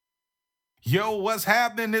Yo, what's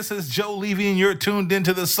happening? This is Joe Leee, and you're tuned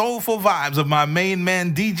into the soulful vibes of my main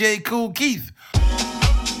man, DJ Kool Keith.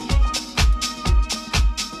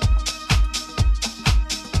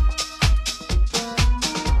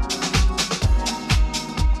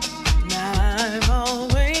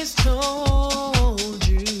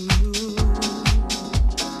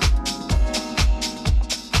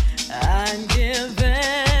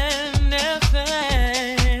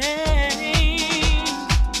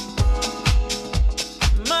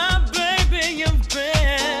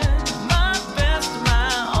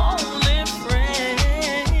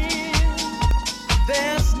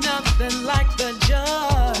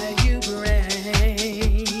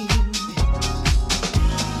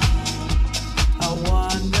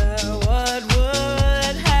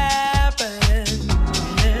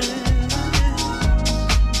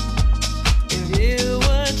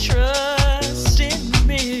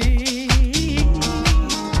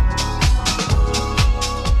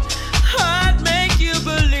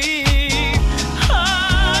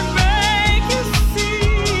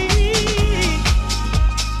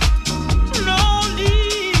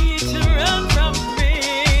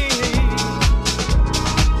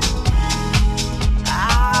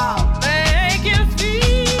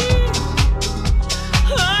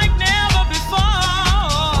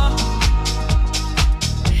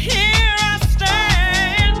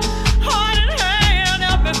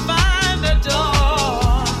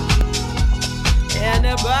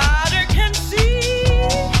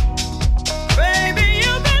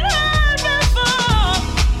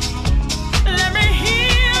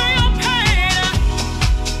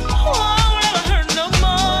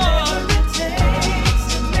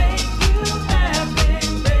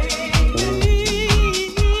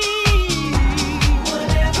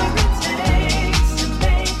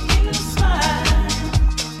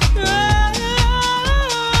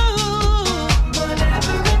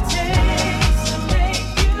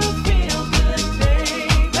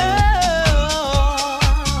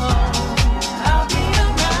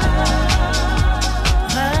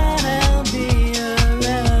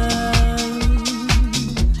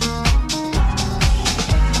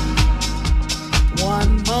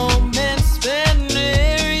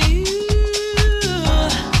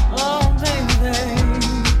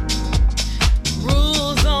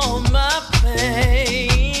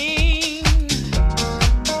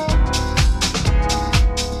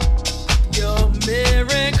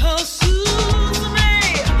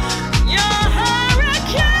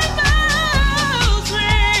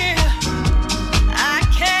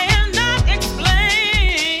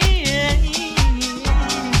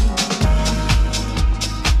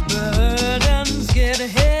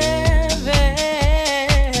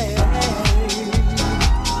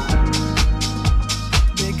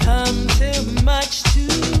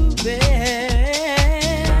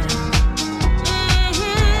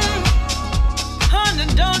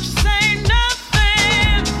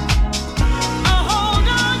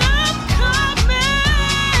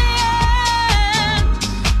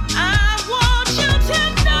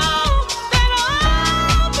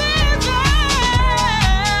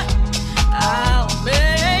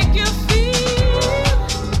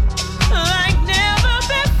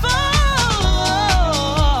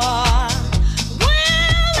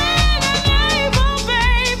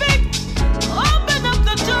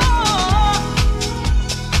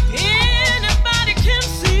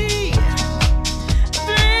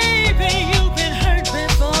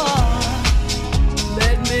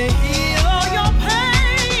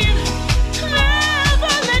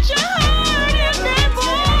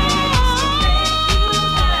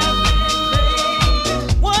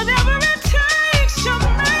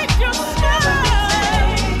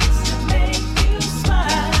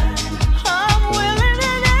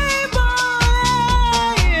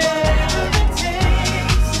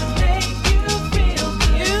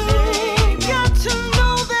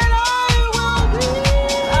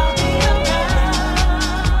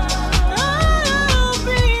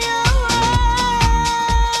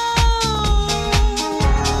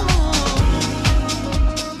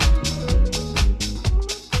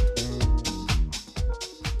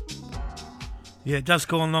 Yeah, it does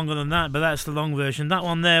go on longer than that, but that's the long version. That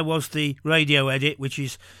one there was the radio edit, which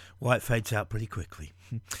is why it fades out pretty quickly.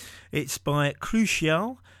 It's by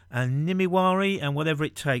Krewcial and Nimiwari and Whatever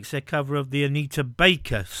It Takes, their cover of the Anita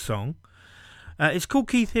Baker song. It's Kool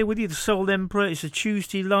Keith here with you, the Soul Emperor. It's a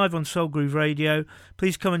Tuesday live on Soul Groove Radio.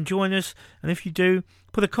 Please come and join us, and if you do,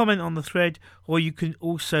 put a comment on the thread, or you can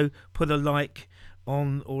also put a like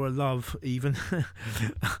on, or a love even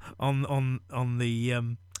on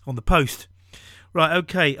the post. Right,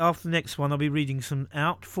 okay, after the next one I'll be reading some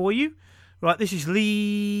out for you. Right, this is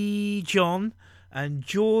Lee John and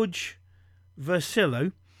George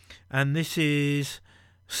Vercillo, and this is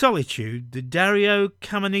Solitude, the Dario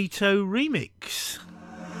Caminita remix.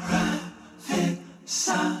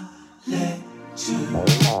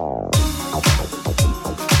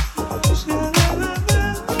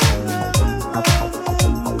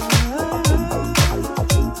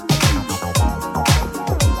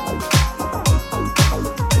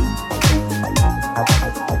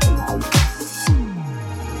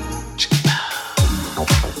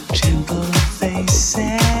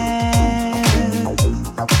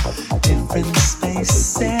 Different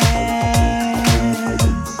spaces.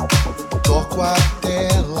 Toco a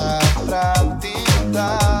tela pra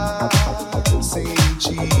tentar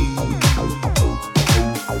sentir.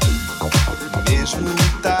 Mesmo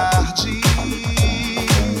tarde,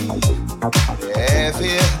 é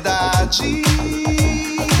verdade.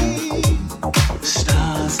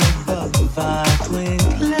 Stars above our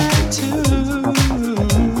twinkling too.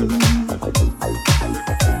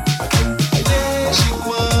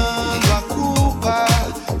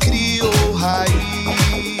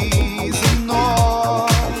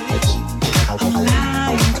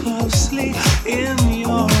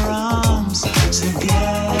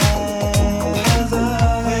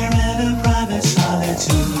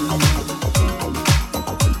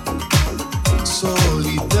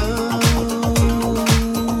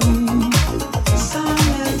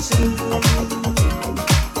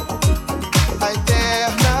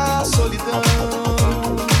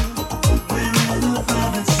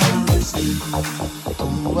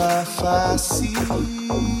 Face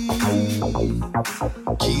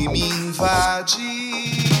que me invade.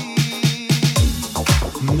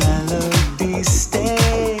 Melody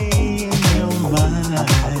stay in your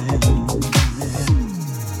mind.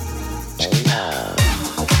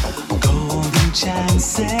 Golden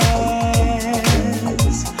chances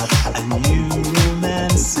and new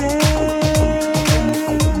romances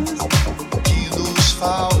que nos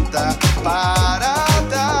falta para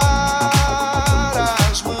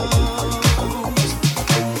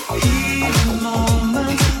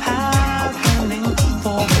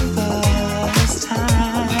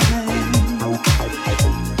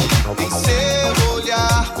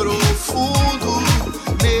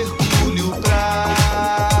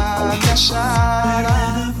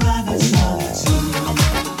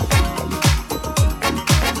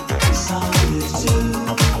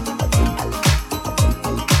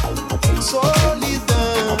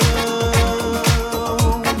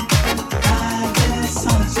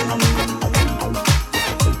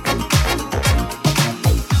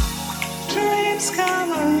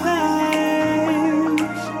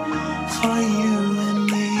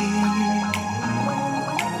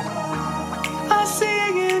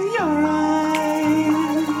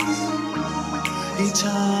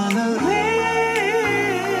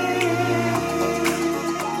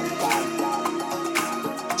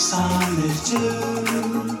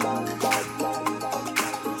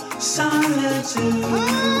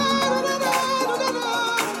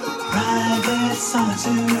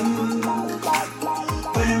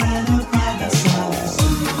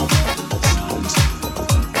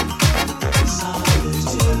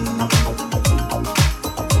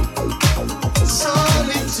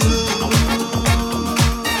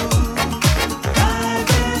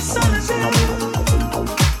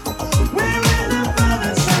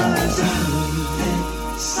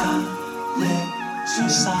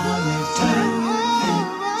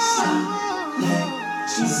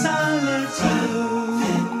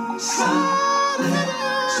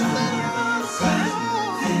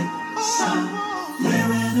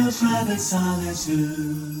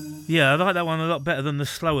Yeah, I like that one a lot better than the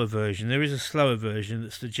slower version. There is a slower version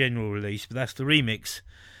that's the general release, but that's the remix.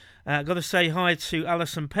 Got to say hi to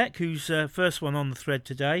Alison Peck, who's first one on the thread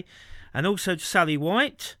today, and also to Sally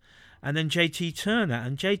White, and then JT Turner.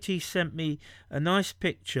 And JT sent me a nice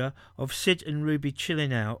picture of Sid and Ruby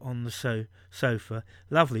chilling out on the sofa.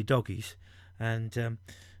 Lovely doggies. And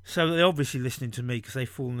so they're obviously listening to me because they've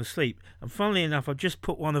fallen asleep. And funnily enough, I've just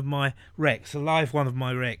put one of my Rex, a live one of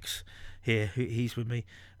my Rex here. He's with me.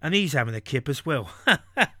 And he's having a kip as well.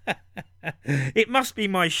 It must be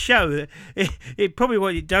my show. It probably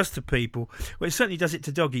what it does to people. Well, it certainly does it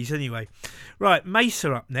to doggies anyway. Right,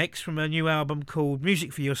 Maysa up next from her new album called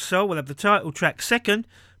Music for Your Soul. We'll have the title track second.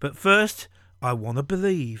 But first, I Wanna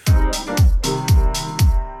Believe.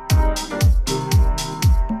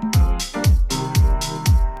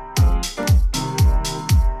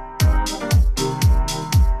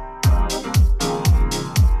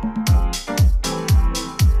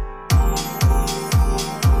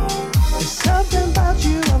 Something about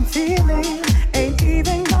you I'm feeling.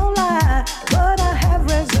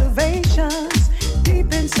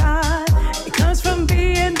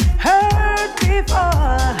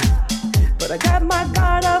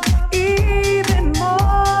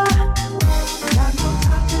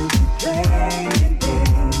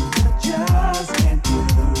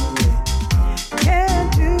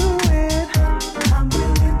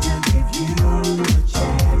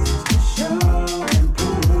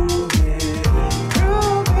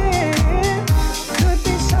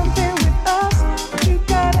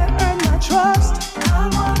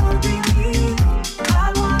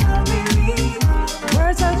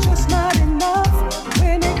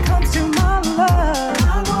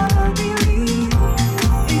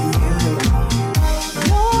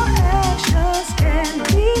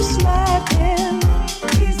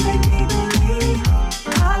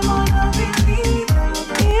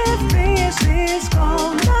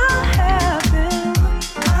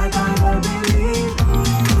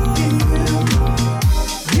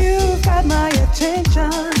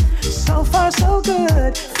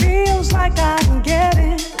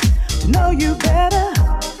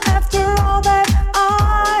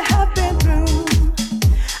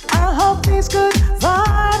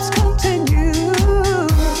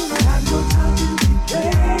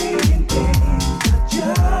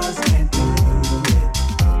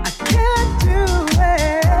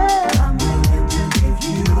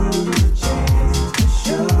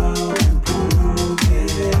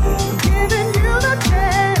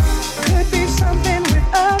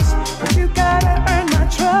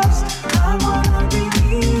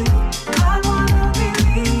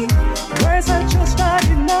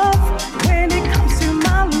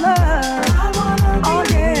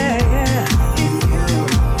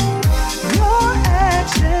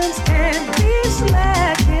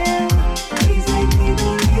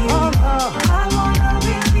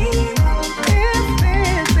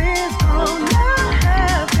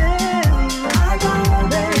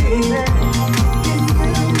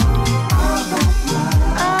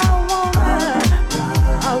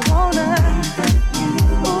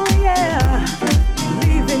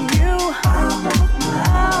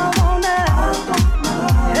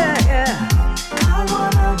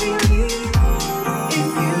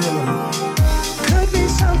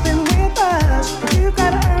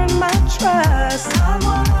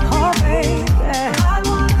 Oh, baby,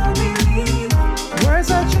 words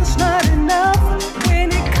are just not enough when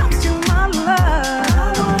it comes to my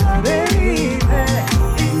love, baby.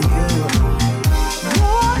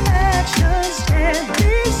 Your actions can't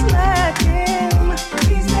be slacking.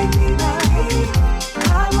 Please make me believe. I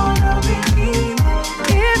wanna believe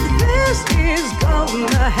if this is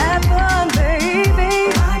gonna happen,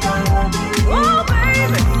 baby. I gotta believe. Oh,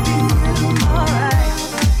 baby. All right.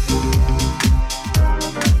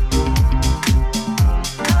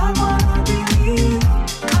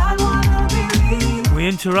 We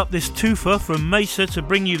interrupt this twofer from Maysa to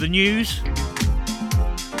bring you the news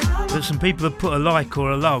that some people have put a like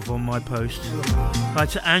or a love on my post. Hi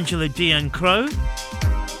to Angela Diane Crow,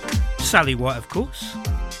 Sally White, of course,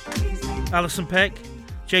 Alison Peck,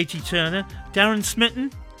 JT Turner, Darren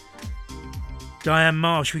Smitten, Diane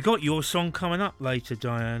Marsh. We got your song coming up later,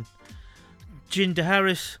 Diane. Jinder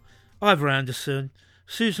Harris, Ivor Anderson,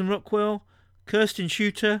 Susan Rockwell, Kirsten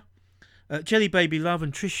Shooter, Jelly Baby Love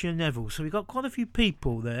and Tricia Neville. So we've got quite a few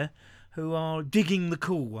people there who are digging the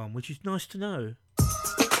cool one, which is nice to know.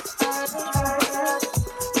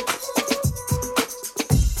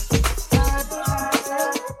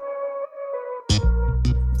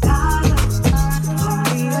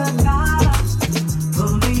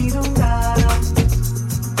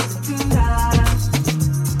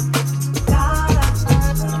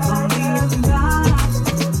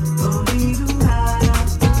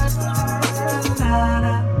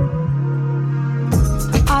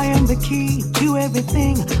 Key to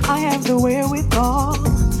everything, I have the wherewithal.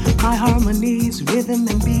 My harmonies, rhythm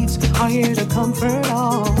and beats are here to comfort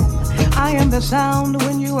all. I am the sound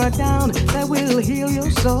when you are down that will heal your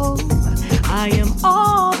soul. I am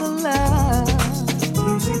all the love.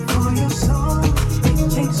 Music for your soul, it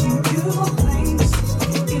takes you to a place.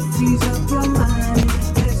 It frees up your mind,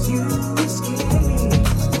 lets you escape.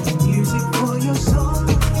 Music for your soul,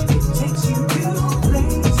 it takes you to a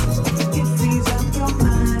place. It frees up your mind.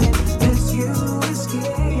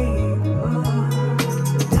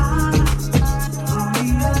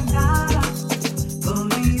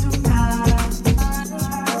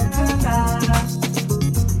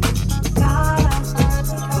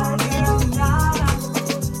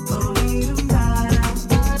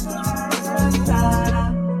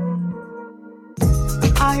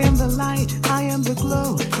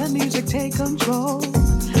 Take control.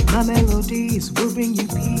 My melodies will bring you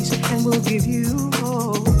peace and will give you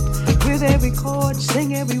hope. With every chord,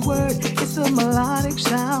 sing every word, it's a melodic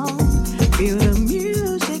sound. Feel the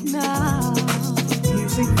music now.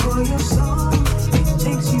 Music for your soul, it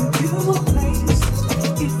takes you to a place.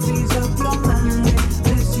 It frees up your mind,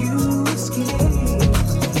 lets you escape.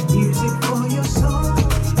 Music for your soul,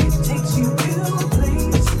 it takes you to a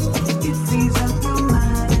place. It frees up your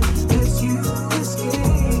mind, lets you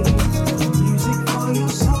escape. Your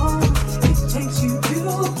soul, it takes you to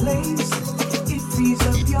a place. It frees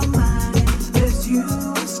up your mind, lets you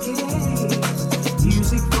escape.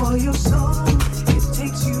 Music for your soul, it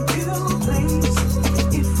takes you to a place.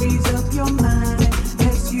 It frees up your mind,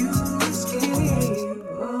 lets you escape.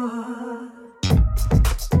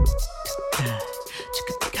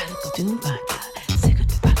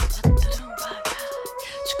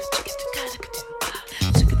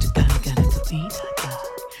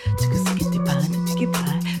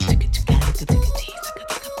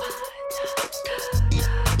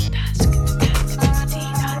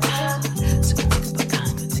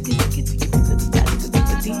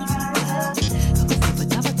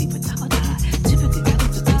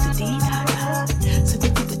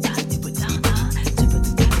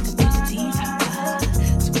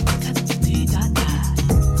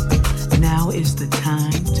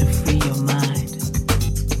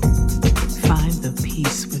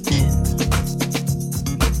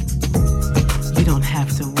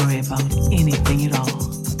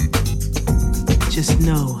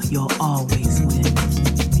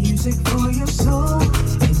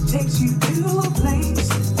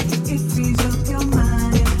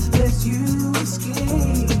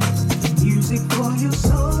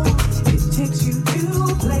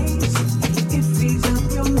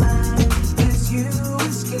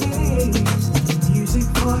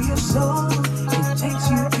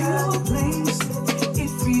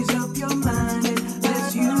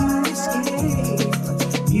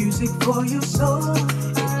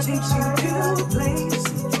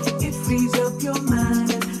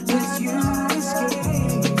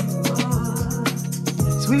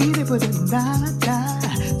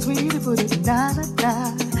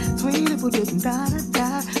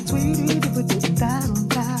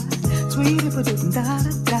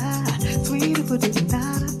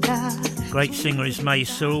 Great singer is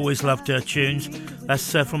Maysa, always loved her tunes.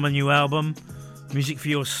 That's from a new album, Music for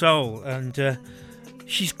Your Soul, and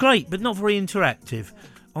she's great but not very interactive.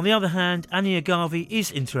 On the other hand, Ania Garvey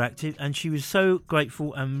is interactive, and she was so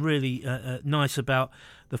grateful and really nice about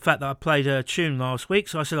the fact that I played her tune last week,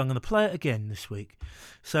 so I said I'm going to play it again this week.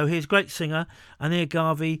 So here's great singer Ania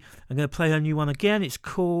Garvey. I'm going to play her new one again. It's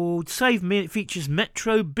called Save Me. It features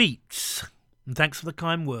Metro Beatz. And thanks for the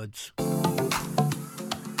kind words.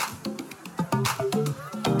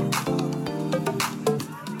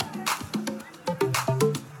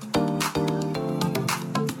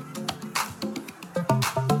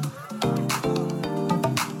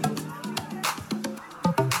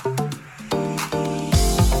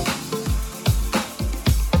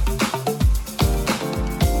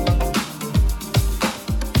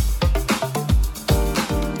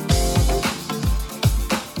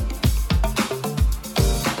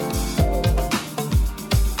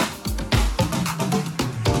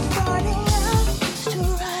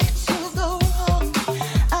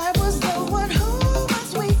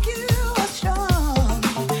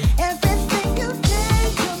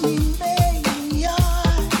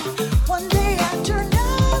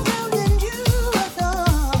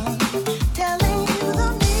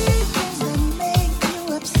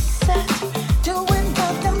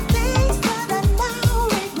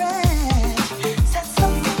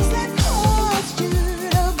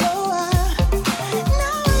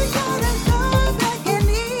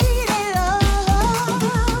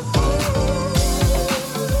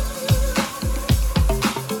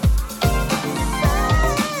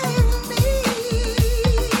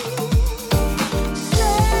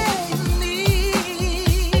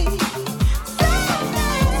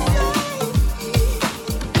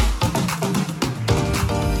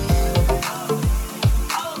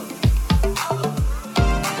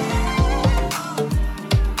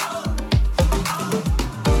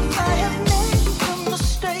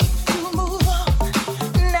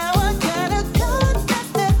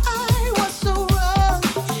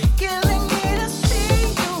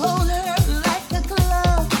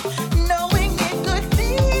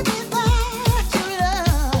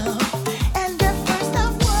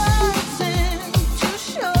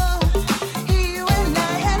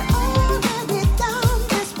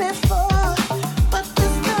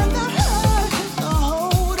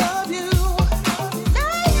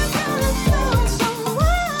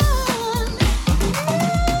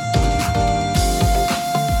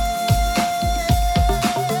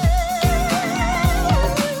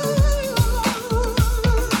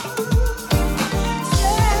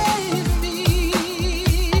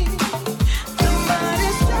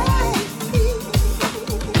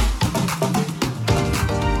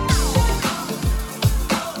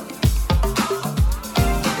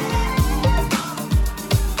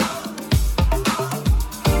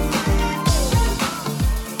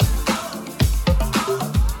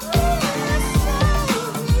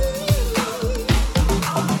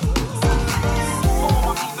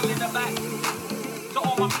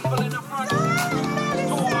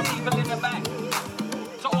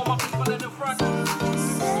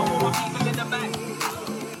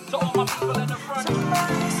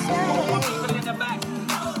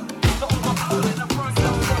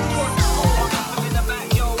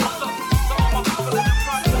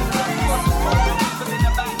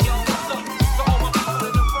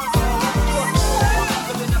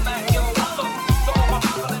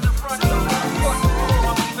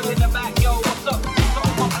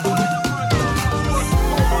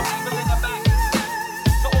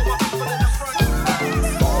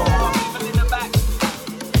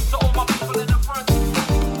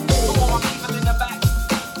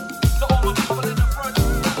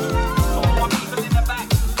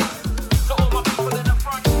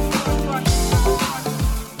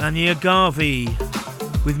 Ania Garvey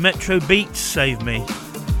with Metro Beatz, Save Me.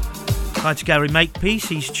 Hi to Gary Makepeace,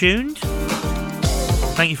 he's tuned.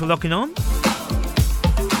 Thank you for locking on.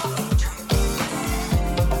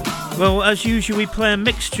 Well, as usual, we play a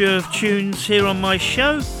mixture of tunes here on my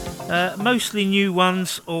show, mostly new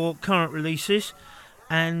ones or current releases.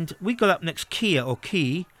 And we got up next Kia or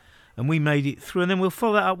Key, and we made it through. And then we'll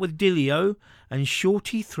follow that up with Dillio and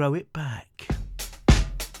Shawty, Throw It Back.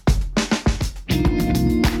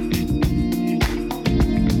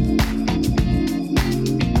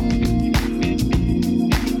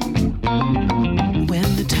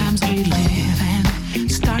 When the times we live in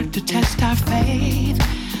start to test our faith,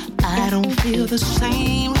 I don't feel the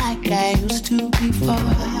same like I used to before,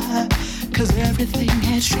 'cause everything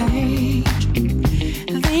has changed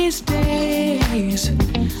these days.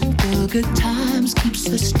 The good times keeps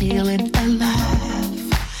us stealing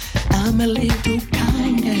alive. I'm a little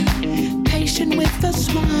kinder, patient with a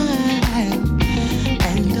smile,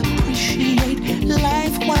 and appreciate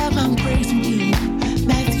life while I'm praising you.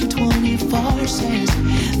 Matthew 24 says,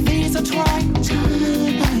 these are trying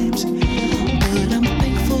times, but I'm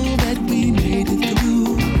thankful that we made it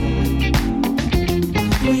through.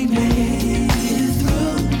 We made it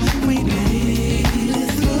through, we made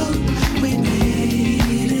it through, we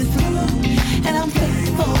made it through, and I'm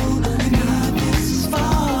thankful we got this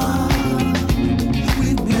far. We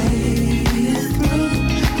made it through,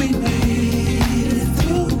 we made it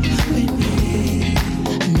through, we made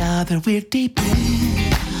it. Now that we're deep in,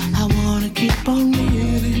 I wanna keep on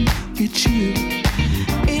living with you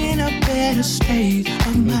in a better state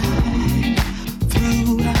of mind.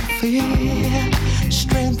 Through our fear,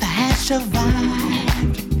 strength has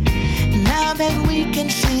survived. Now that we can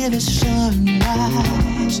see the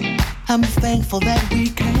sunrise, I'm thankful that we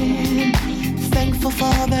can. Thankful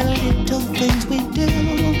for the little things we do.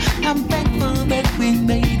 I'm thankful that we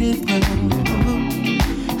made it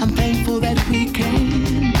through. I'm thankful that we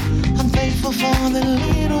can. I'm thankful for the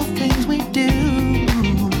little things we do.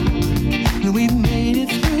 We made it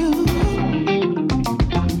through.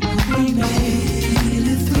 We made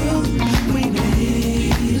it through. We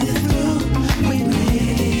made it through. We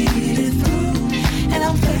made it through. And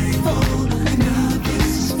I'm thankful we got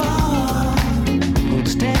this far.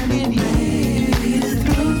 Standing here,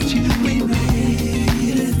 we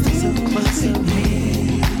made it through. So close to me.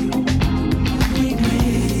 We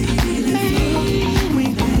made it through. We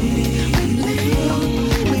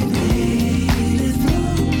made it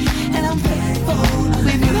through. And I'm thankful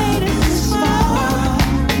we made it this far.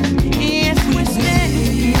 Yes, we're standing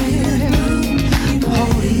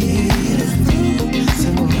holding it through. So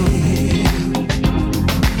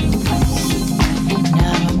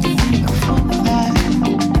now I'm thankful that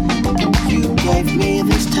you gave me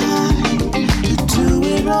this time to do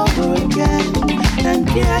it over again and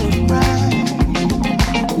get it right.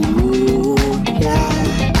 Ooh,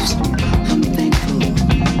 yes, I'm thankful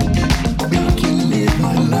we can live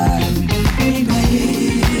our life. We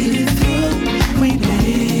made it through, we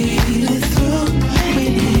made it through, we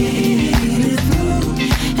made it through,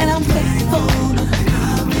 and I'm thankful we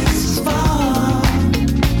got this far.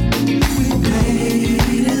 We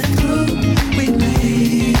made it through, we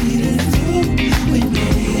made it through, we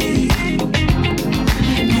made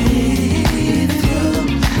it through,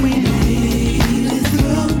 we made it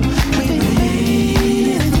through, we made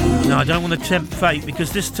it through. No, I don't want to tempt fate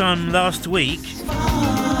because this time last week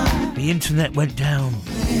the internet went down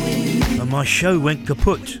and my show went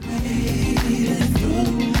kaput.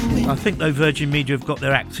 I think though Virgin Media have got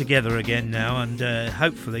their act together again now, and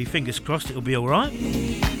hopefully, fingers crossed, it'll be alright.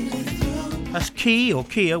 That's Key or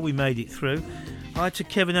Kia, we made it through. Hi to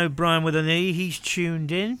Kevin O'Brien with an E, he's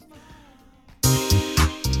tuned in.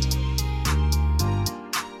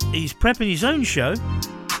 He's prepping his own show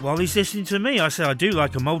while he's listening to me. I say I do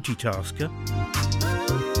like a multitasker.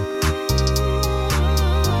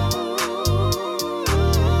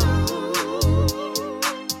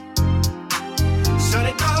 So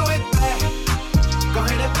they throw it back. Go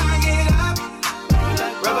ahead and bag it up.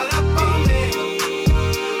 Rub it up on me.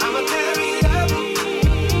 I'ma tear it up.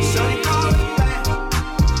 So they throw it back.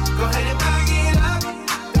 Go ahead and bag it up.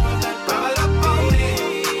 Rub it up on me.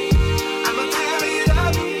 I'ma tear it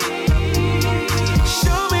up.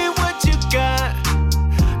 Show me what you got.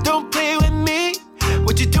 Don't play with me.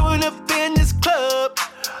 What you doing up in this club?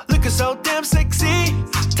 Looking so damn sexy.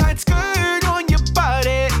 Tight skirt on your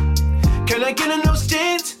body. Can I get in those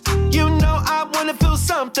jeans? You know I wanna feel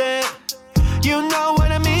something. You know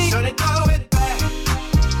what I mean? So they throw it back.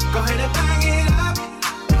 Go ahead and bang it up.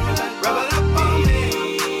 Rub it up on me.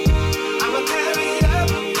 I'ma tear it up.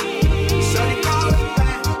 So they throw it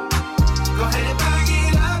back. Go ahead and bang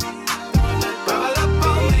it up. Rub it up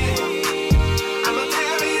on me. I'ma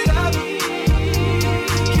tear it up.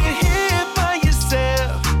 You're here by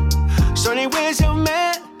yourself. Shawty, where's your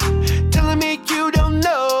man? Telling me you don't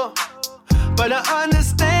know. But I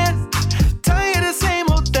understand, tired of the same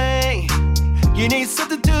old thing. You need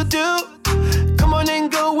something to do. Come on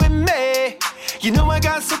and go with me. You know I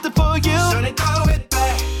got something for you. So they throw it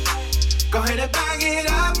back. Go ahead and bag it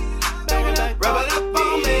up. Rub it up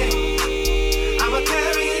on me. I'ma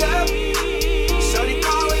tear it up. So they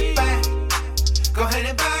throw it back. Go ahead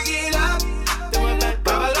and bag it up. Rub it up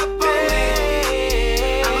on me.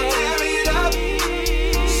 I'ma tear it up.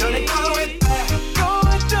 So they throw it back. Go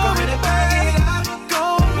ahead and bag it up.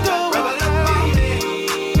 Rub it up on me.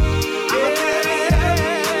 I'ma tear it up.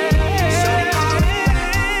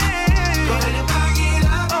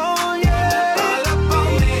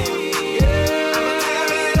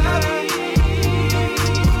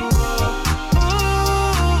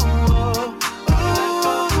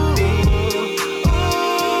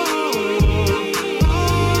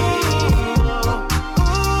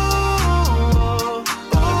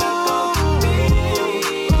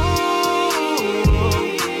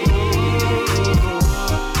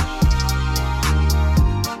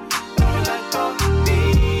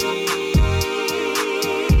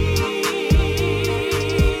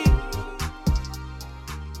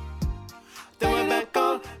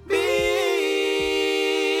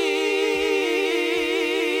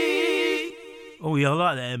 groovy. I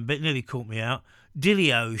like that, but it nearly caught me out.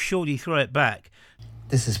 Dillio, Shawty, Throw It Back.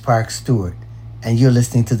 This is Park Stewart, and you're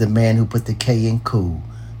listening to the man who put the K in cool,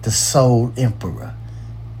 the Soul Emperor,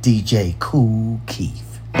 DJ Kool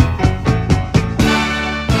Keith.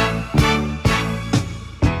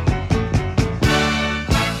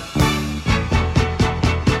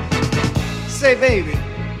 Say, baby,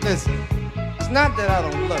 listen, it's not that I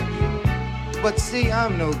don't love you, but see,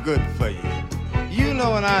 I'm no good for you. You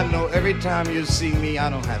know and I know every time you see me, I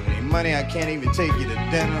don't have any money, I can't even take you to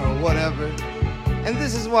dinner or whatever. And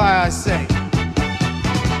this is why I say,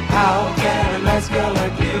 how can a nice girl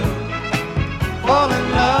like you fall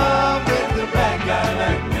in love with a bad guy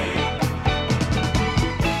like me?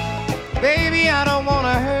 Baby, I don't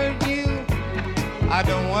wanna hurt you, I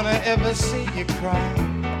don't wanna ever see you cry.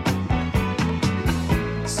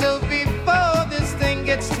 So before this thing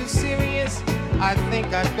gets too serious, I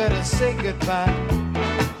think I'd better say goodbye.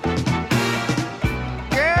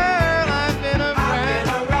 Girl, I've been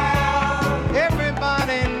around.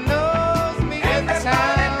 Everybody knows me in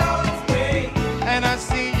town. And I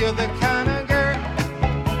see you're the kind of girl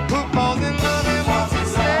who falls in love and wants to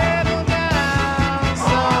settle down.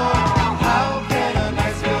 So how can a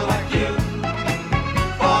nice girl like you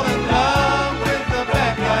fall in love with a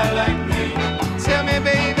bad guy like me? Tell me,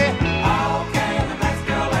 baby, how can a nice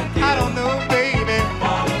girl like you? I don't know, baby.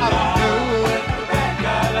 I don't know. With a bad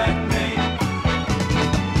guy like me.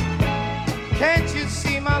 Can't you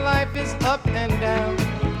see my life is up and down?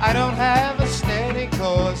 I don't have a steady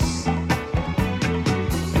course.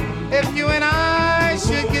 If you and I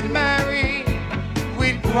should get married,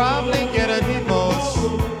 we'd probably get a divorce.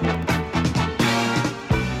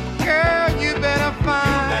 Girl, you better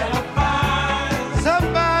find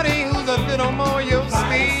somebody who's a little more your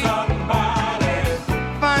speed.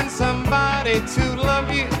 Find somebody to love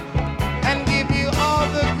you and give you all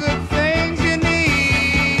the good things you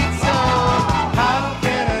need. So how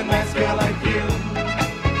can a nice girl like you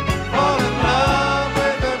fall in love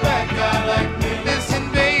with a bad guy like me? Listen,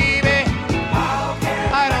 baby, I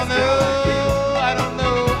don't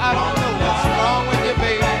know what's wrong with you,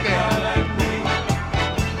 baby.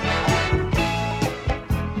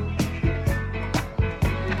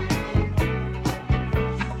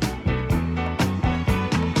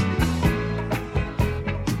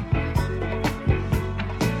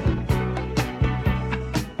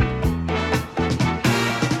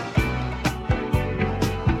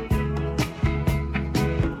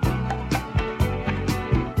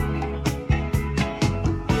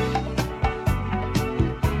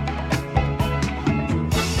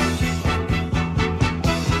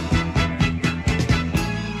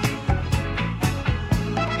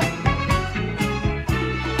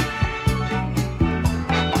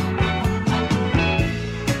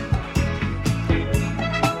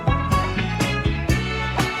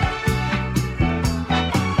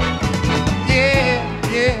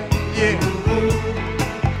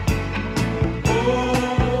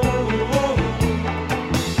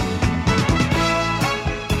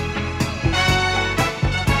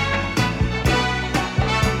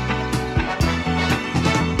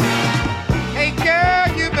 Hey girl,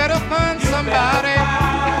 you better find somebody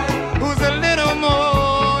who's a little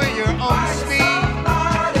more your own speed.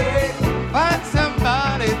 Find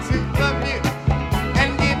somebody to love you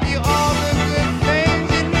and give you all the good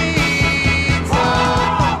things you need. So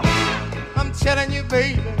I'm telling you,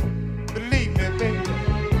 baby, believe me, baby.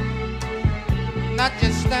 Not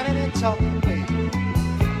just standing and talking, baby.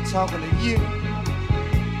 I'm talking to you.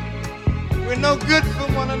 We're no good for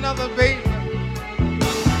one another, baby.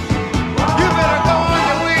 You better go on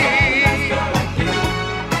your way.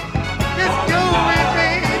 Just go away,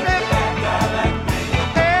 baby.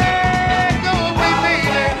 Hey, go away,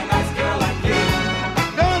 baby.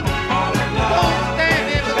 Don't stand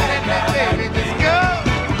here looking at me, baby.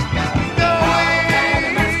 Just go away.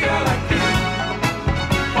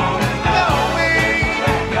 Go away.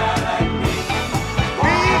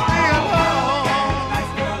 Leave me alone.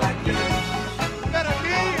 Better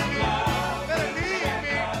leave me. Better leave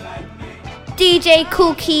me. DJ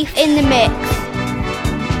Kool Keith in the mix.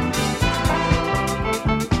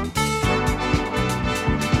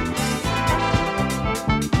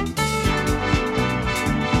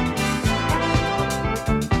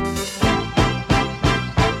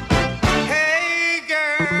 Hey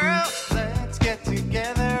girl, let's get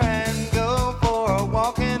together and go for a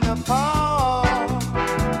walk in the park.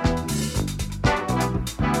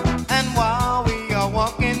 And while we are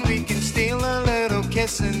walking, we can steal a little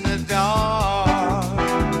kiss in the dark.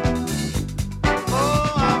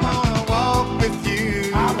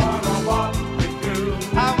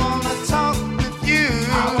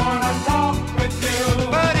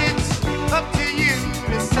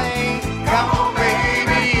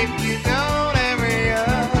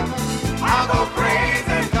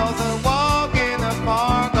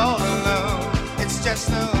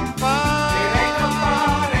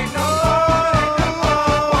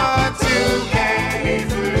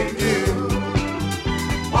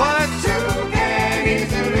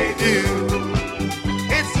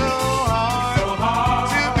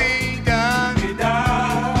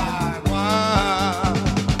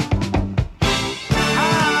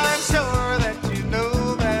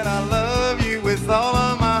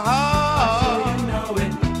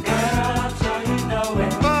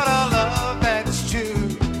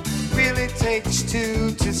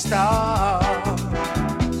 star.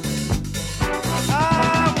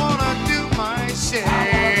 I wanna do my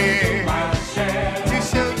share to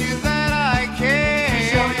show you that I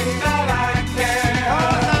care.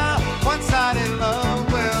 Oh, one-sided love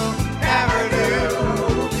will never do.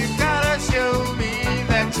 You gotta show me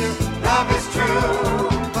that your love is true.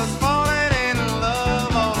 'Cause falling in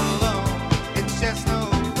love all alone, it's just no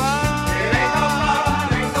fun. It ain't no fun,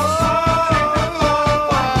 ain't no fun.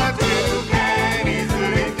 What two can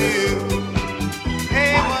easily do?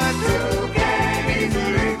 Hey, what two can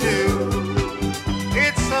easily do?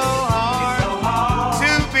 It's so hard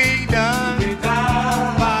to be done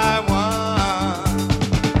by one.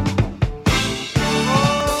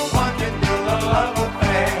 Oh, one can build a love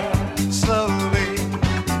affair slowly.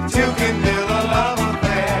 Two can build a love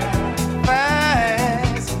affair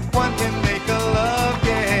fast. One can make a love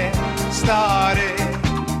get started.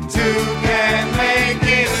 Two can make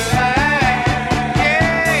it last.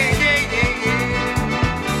 Yeah, yeah, yeah, yeah.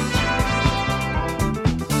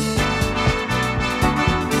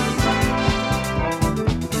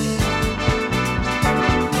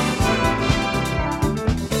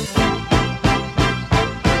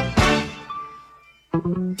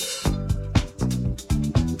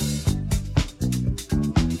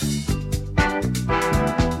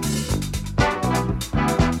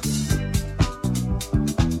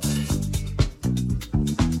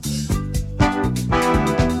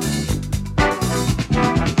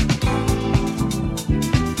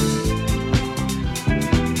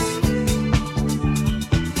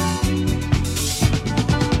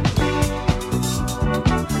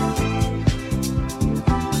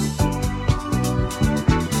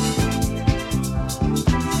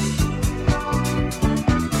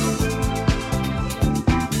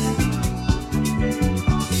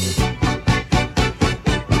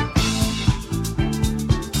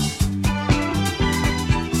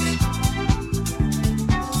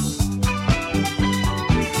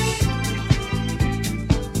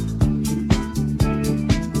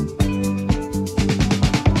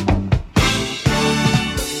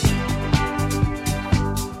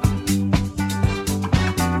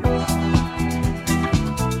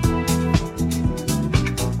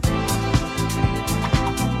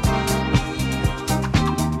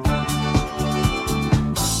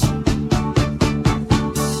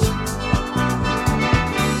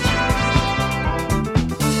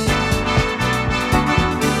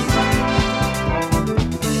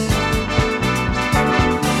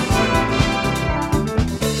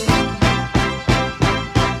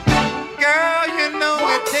 Girl, you know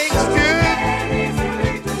it takes two.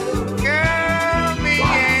 Girl, me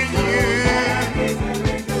and you.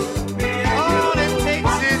 All it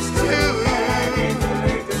takes is two.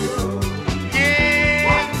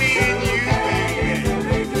 Yeah, me and you,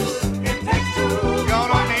 baby.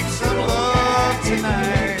 Gonna make some love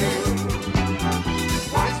tonight.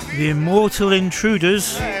 The immortal Intruders,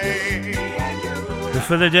 the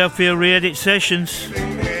Philadelphia re-edit sessions.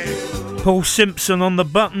 Paul Simpson on the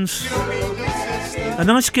buttons. A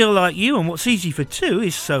nice girl like you, and what's easy for two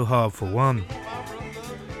is so hard for one.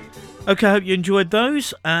 Okay, I hope you enjoyed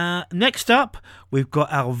those. Next up, we've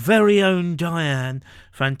got our very own Diane,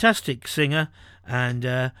 fantastic singer,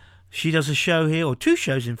 and she does a show here, or two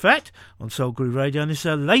shows in fact, on Soul Groove Radio, and it's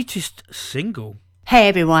her latest single. Hey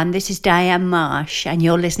everyone, this is Diane Marsh, and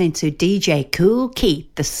you're listening to DJ Kool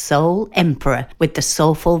Keith, the Soul Emperor, with the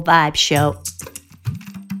Soulful Vibe Show.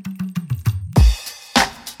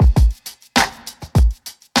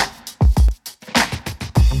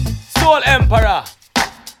 Soul Emperor.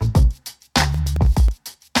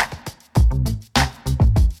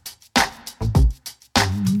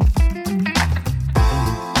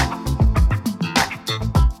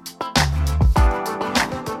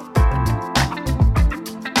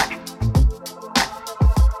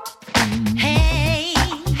 Hey,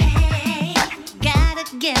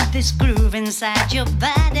 gotta get this groove inside your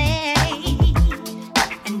body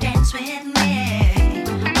and dance with me.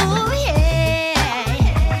 Oh yeah,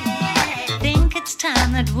 think it's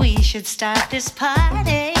time that we should start this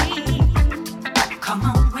party. Come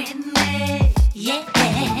on with me, yeah.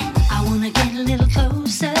 I wanna get a little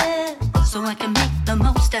closer so I can make the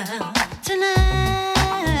most of tonight.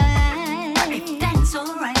 If that's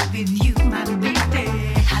alright with you, my baby.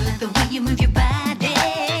 I like the way you move your body,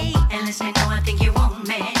 and listen, I know I think you want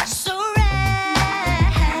me. So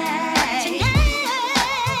right tonight,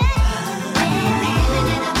 we're living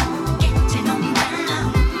it up, getting on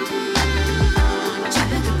down to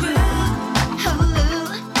the groove. Oh,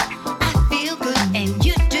 I feel good, and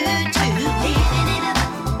you do too. Living it up,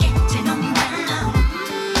 getting on down.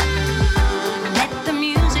 Let the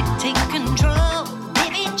music take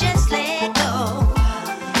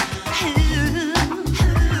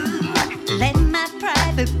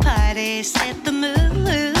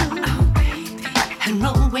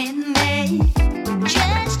with me,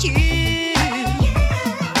 just you.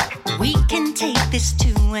 We can take this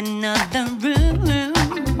to another room.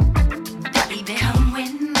 Baby, come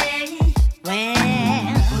with me.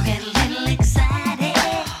 Well, we'll get a little excited.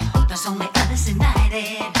 There's only others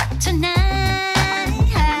invited tonight.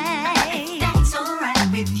 If that's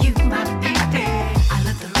alright with you, my baby. I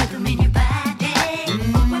love the rhythm in your body.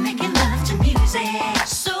 We're making love to music.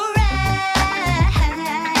 So right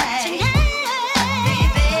tonight,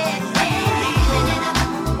 baby. Living it up,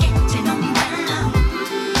 getting on down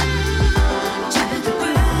to the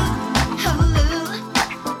groove. Oh,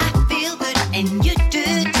 I feel good and you do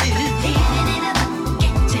too. Living it up,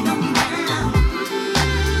 getting on down.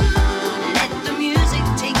 Let the music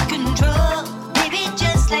take control, baby.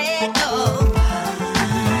 Just let go.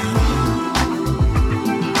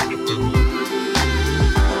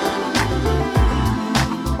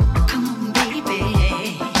 Come on, baby.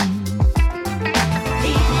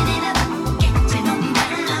 Living it up, getting on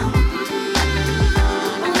down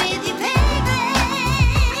with you, baby.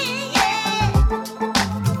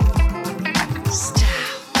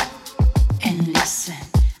 Stop and listen.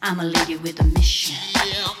 I'm a lady with a mission.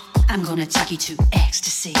 I'm gonna take you to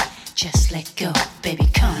ecstasy. Just let go, baby.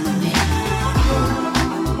 Come with me.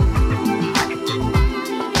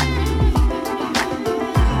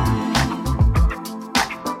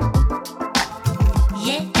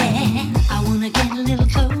 Yeah, I wanna get a little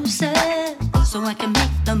closer so I can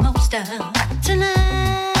make the most of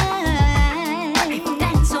tonight. If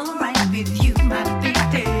that's alright with you, my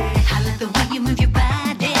baby. I love the way you move your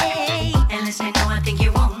body, and let's say no, I think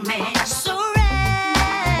you want me. So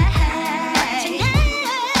right tonight,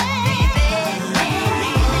 baby.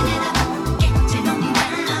 Living it up, getting on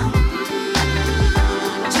down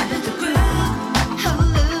to the groove. Oh,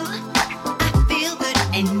 I feel good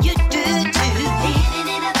and you do too. Living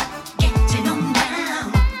it up, getting on down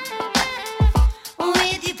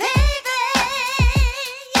with you, baby.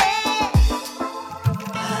 Yeah.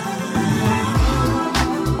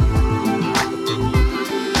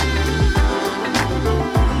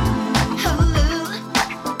 Oh,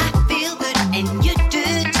 I feel good and you do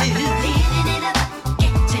too. Living it up,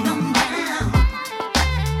 getting on down.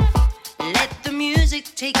 Let the music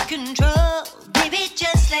take control, baby.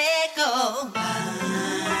 Just let go.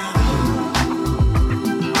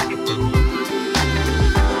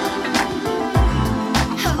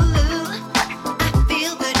 Oh, I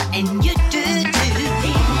feel good and you do too.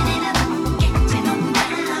 Living it up, getting on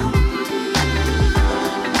down,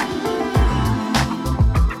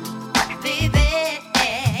 baby.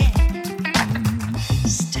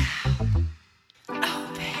 Stop, oh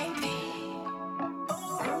baby.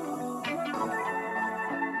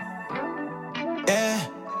 Yeah.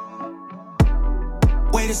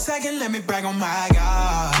 Wait a second, let me brag on my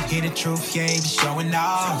God. Hear the truth, yeah, he be showing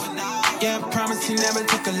off. Yeah, I promise he never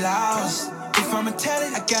took a loss. If I'ma tell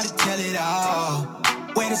it, I gotta tell it all.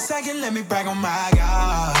 Wait a second, let me brag on my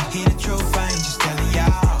God. Hear the truth, I ain't just telling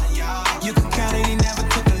y'all. You can count it, he never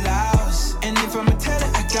took a loss. And if I'ma tell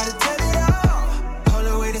it, I gotta tell it all. Hold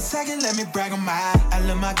on, wait a second, let me brag on my. I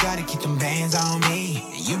love my God to keep them bands on me.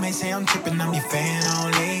 And you may say I'm tripping, I'm your fan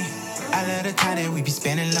only. I love the time that we be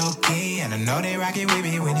spending low key, and I know they rockin' with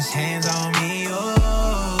me when his hands on me.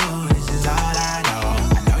 Oh, this is all I know.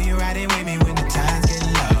 I know you're riding with me when the times get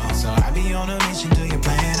low. So I be on a mission, do your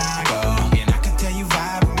plan, I go. And I can tell you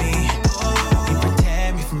vibe with me. Oh, you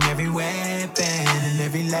protect me from every weapon, and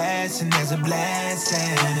every lesson there's a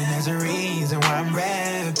blessing, and there's a reason why I'm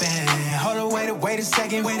rapping. Hold on, wait a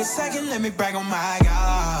second, let me brag on my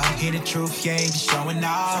God. Hear the truth, yeah, he be showing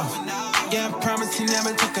off. Yeah, I promise he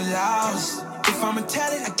never took a loss. If I'ma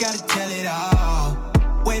tell it, I gotta tell it all.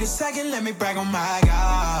 Wait a second, let me brag on my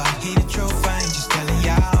God. Hear the truth, I ain't just telling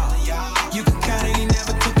y'all. You can count it, he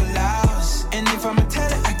never took a loss. And if I'ma tell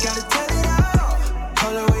it, I gotta tell it all.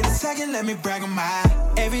 Hold on, wait a second, let me brag on my.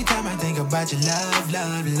 Every time I think about your love,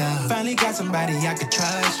 love, love. Finally got somebody I could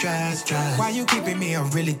trust. Why you keeping me, I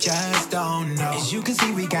really just don't know. As you can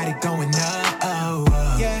see, we got it going up.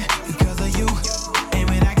 Yeah, because of you. And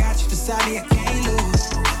when I got you beside me, I can't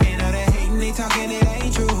lose. And all that hating, they talking, it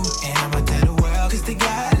ain't true. And I'ma tell the world, cause they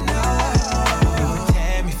gotta know. You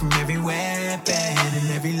protect me from every weapon,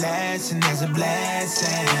 and every lesson there's a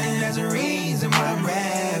blessing, and there's a reason why I'm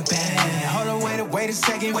rapping. Hold on, wait a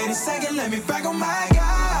second, let me brag on my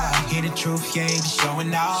God. Hear the truth, yeah, he be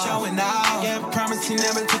showing off. Yeah, I promise he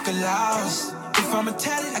never took a loss. If I'ma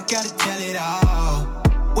tell it, I gotta tell it all.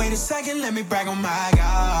 Wait a second, let me brag on my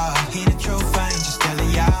God. Hear the truth, I ain't just telling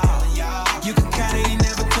y'all. You can count it, he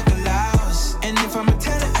never took a loss. And if I'ma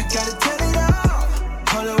tell it, I gotta tell it all.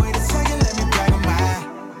 Hold on, wait a second, let me brag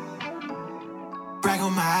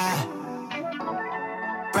on my.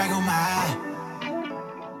 my, brag on my.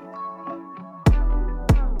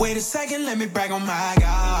 Wait a second, let me brag on my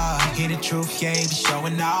God. Hear the truth, yeah, he be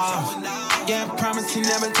showing off. Yeah, I promise he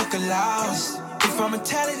never took a loss. If I'ma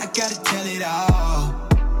tell it, I gotta tell it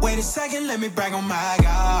all. Wait a second, let me brag on my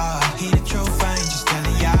God. Hear the truth, I ain't just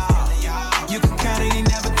telling y'all. You can count it, he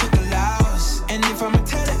never took a loss. And if I'ma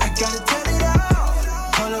tell it, I gotta tell it all.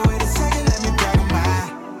 Hold on, wait a second, let me brag on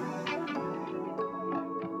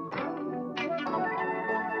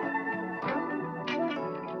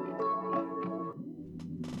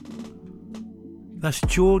That's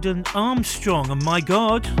Jor'dan, Armstrong, and My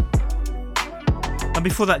God. And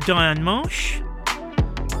before that, Diane Marsh,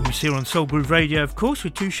 who's here on Soul Groove Radio, of course,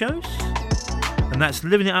 with 2 shows. And that's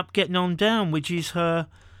Living It Up, Getting On Down, which is her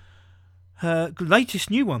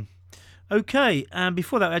latest new one. Okay, and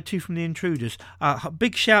before that, I had 2 from the Intruders.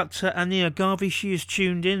 Big shout to Ania Garvey. She is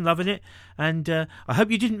tuned in, loving it. And I hope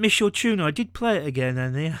you didn't miss your tune. I did play it again,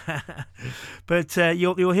 Ania. But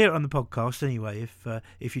you'll hear it on the podcast anyway,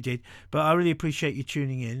 if you did. But I really appreciate you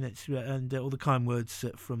tuning in and all the kind words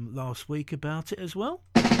from last week about it as well.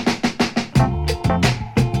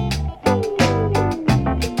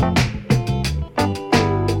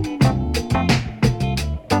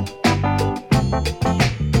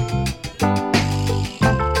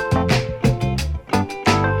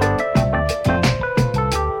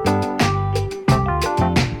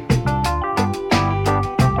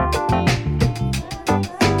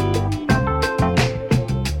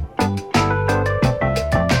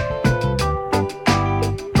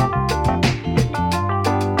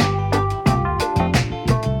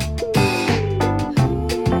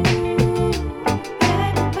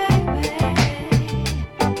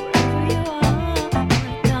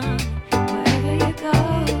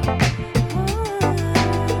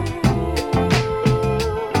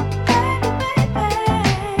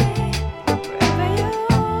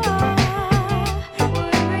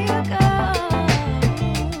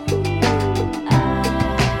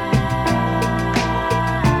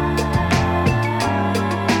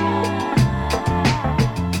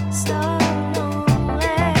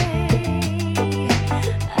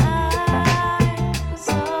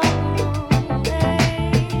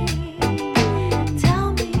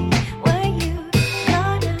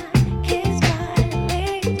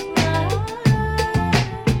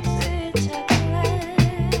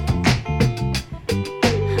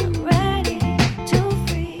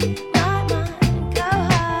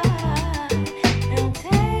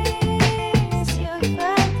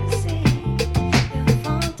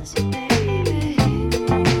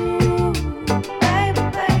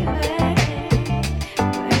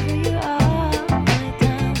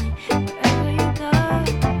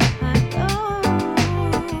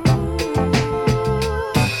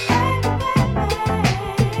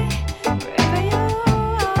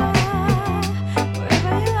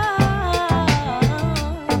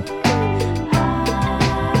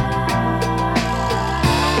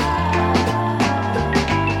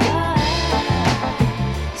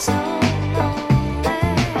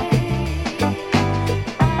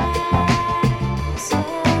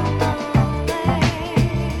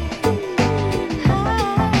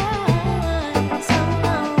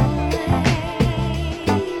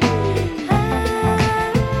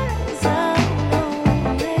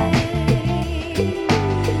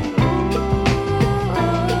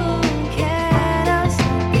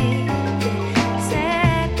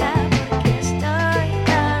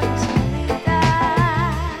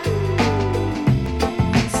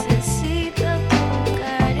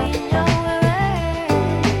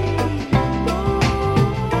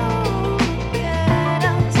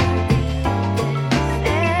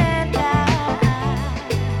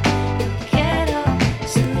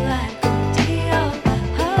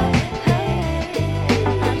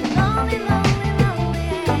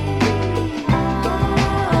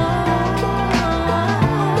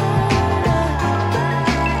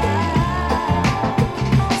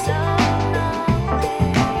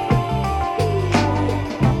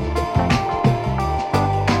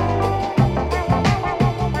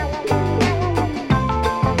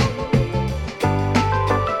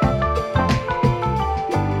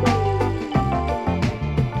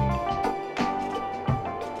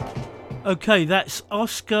 Okay, that's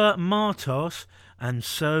Oscar Martos and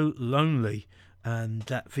So Lonely, and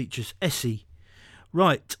that features Essy.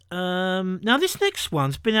 Right, now this next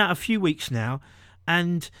one's been out a few weeks now,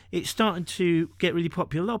 and it's starting to get really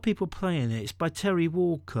popular. A lot of people playing it. It's by Terri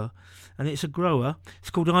Walker, and it's a grower. It's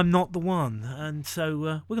called I'm Not the One, and so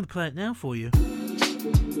we're going to play it now for you.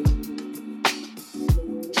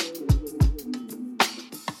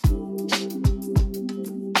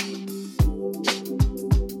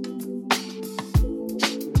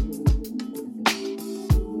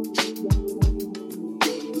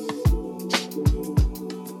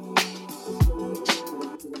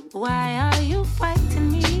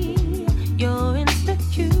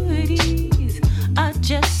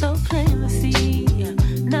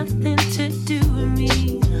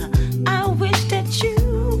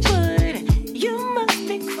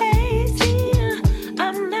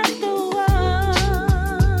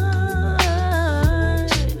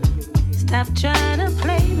 Stop trying to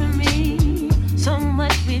play with me. So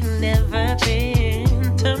much we've never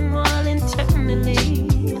been. Turmoil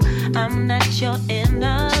internally. I'm not your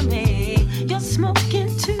enemy. You're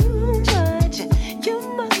smoking too much. You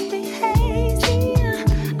must be hazy.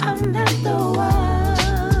 I'm not the one.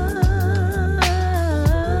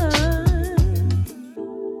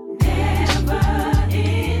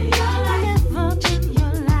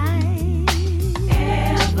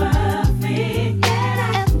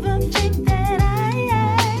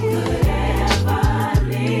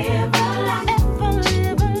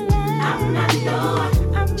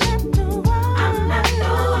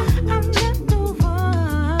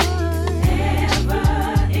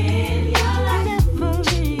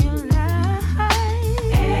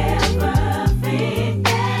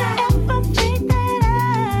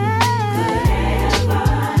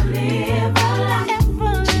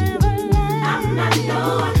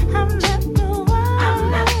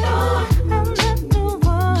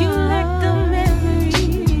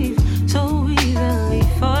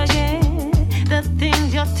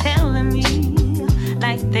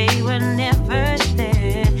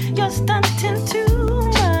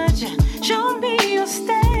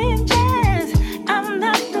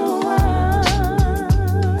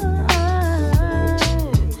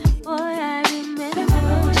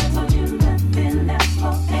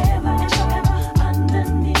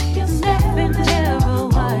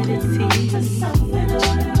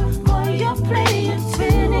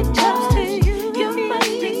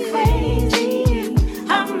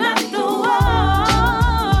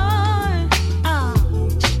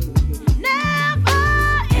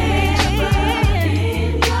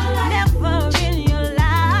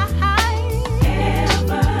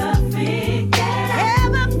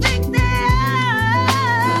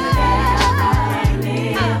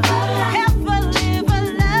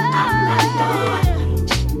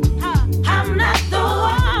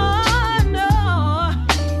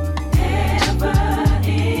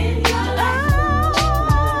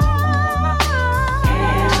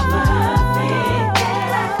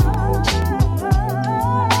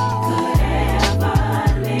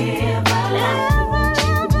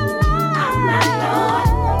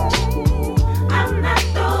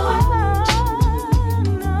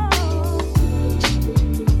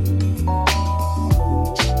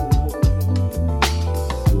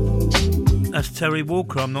 Terry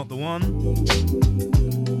Walker, I'm Not the One.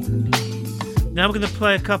 Now we're going to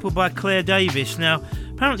play a couple by Claire Davis. Now,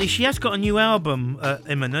 apparently she has got a new album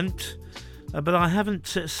imminent, but I haven't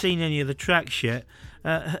seen any of the tracks yet.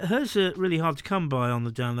 Hers are really hard to come by on the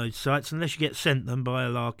download sites, unless you get sent them by a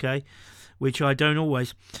lark, which I don't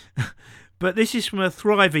always. But this is from a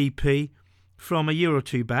Thrive EP from a year or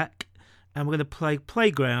two back, and we're going to play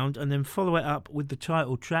Playground and then follow it up with the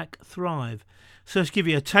title track, Thrive. So let's give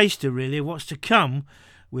you a taster, really, of what's to come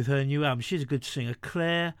with her new album. She's a good singer,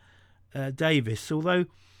 Claire Davis, although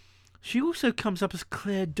she also comes up as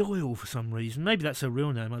Claire Doyle for some reason. Maybe that's her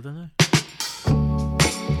real name, I don't know.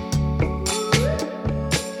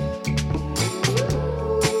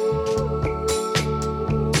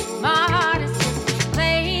 My heart is just a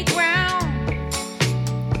playground.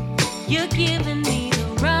 You're giving me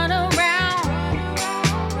the runaround.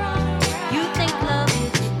 You think love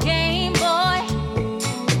is a game, boy.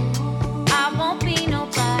 I won't be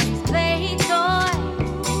nobody's play toy.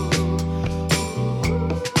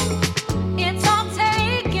 It's all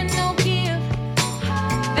take and no give.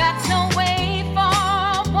 That's no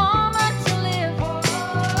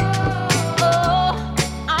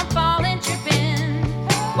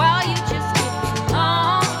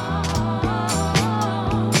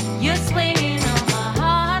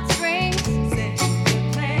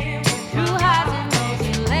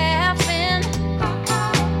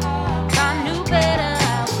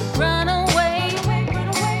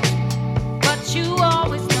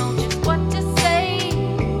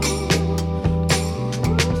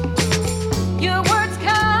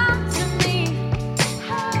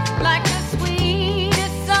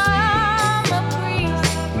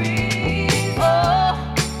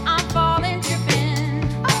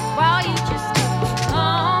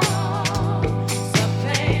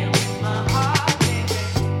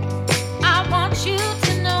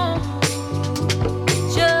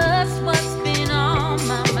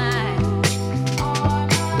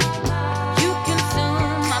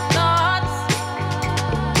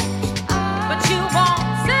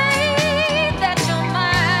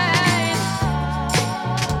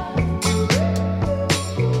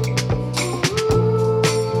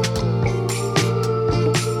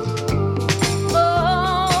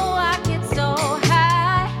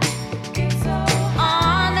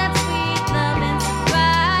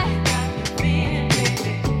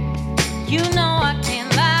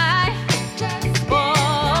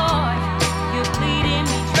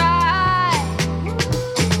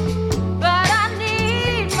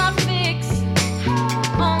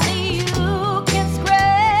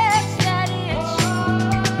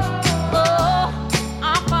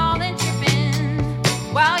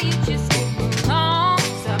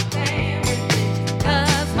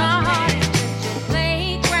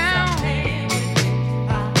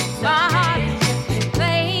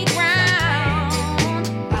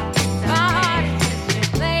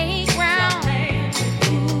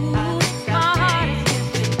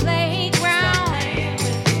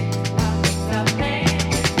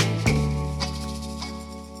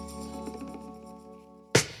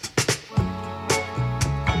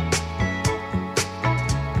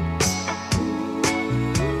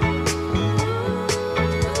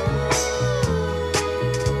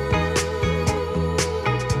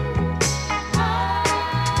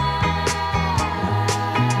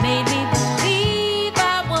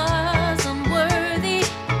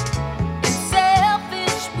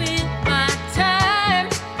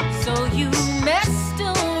messed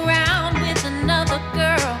around with another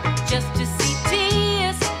girl just to see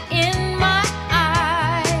tears in my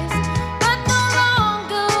eyes. But no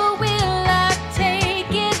longer will I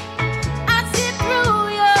take it. I see through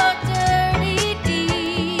your dirty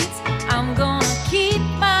deeds. I'm gonna keep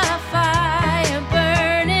my fire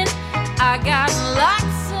burning. I got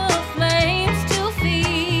lots of flames to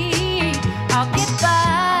feed. I'll get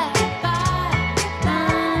by.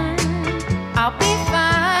 I'll be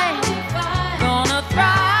fine. Gonna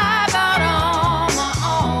thrive out on my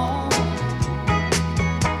own.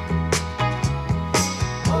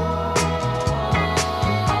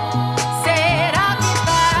 Said I'll be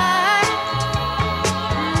fine.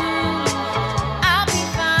 I'll be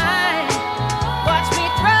fine. Watch me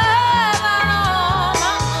thrive out on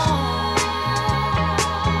my own.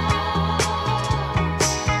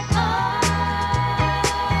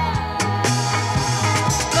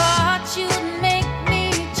 Thought you'd make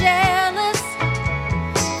me jealous.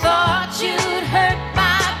 Thought you'd hurt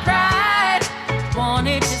my pride.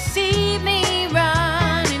 Wanted to see me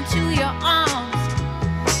run into your arms,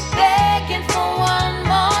 begging for one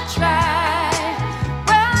more try.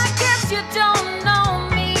 Well, I guess you don't know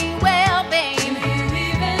me well, babe.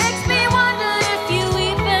 Makes me wonder if you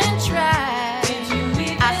even try.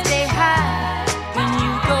 I stay high when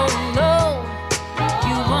you go low.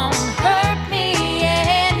 You won't hurt me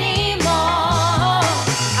anymore.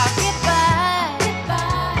 I'll get by.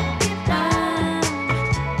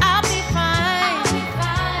 I'll be fine.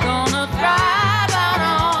 Gonna thrive out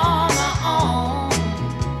on my own.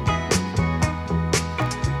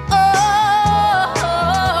 Oh,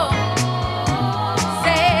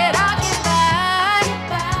 said I'll get by.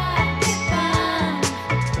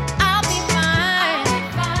 I'll be fine.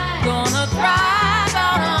 Gonna thrive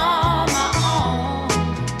out on my own.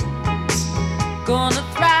 Gonna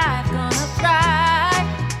thrive, gonna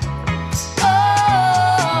thrive.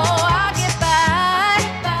 Oh, I'll get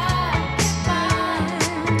by.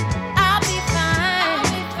 I'll be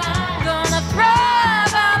fine. Gonna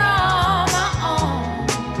thrive out on my own.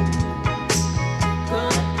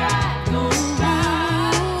 Gonna thrive, gonna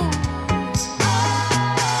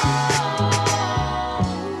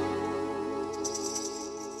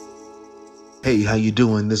Hey, how you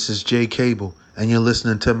doing? This is Jay Cable, and you're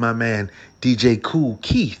listening to my man DJ Kool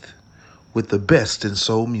Keith with the best in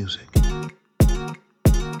soul music.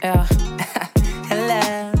 Yeah.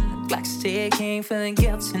 Hello, clock's ticking, feeling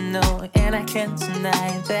guilty, no, and I can't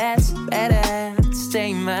deny that's better to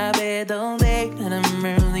stay in my bed all day, and I'm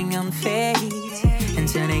rolling on fate and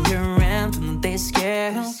turning around from this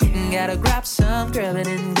girl. Gotta grab some girl and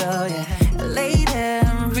then go, yeah. Later,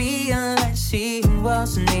 I realized she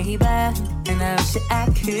was a neighbor, and I wish that I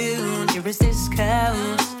could erase this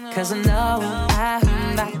cause. Cause I know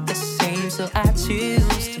I'm not the same, so I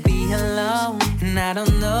choose to be alone. And I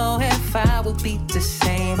don't know if I will be the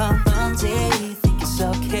same on Monday. Think it's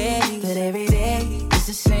okay, but every day is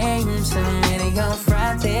the same. So many on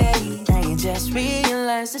Friday, now you just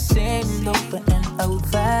realize the same over and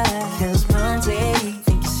over. Cause Monday,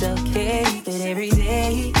 think it's okay, but every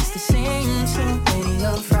day is the same. So many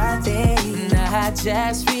on Friday, now I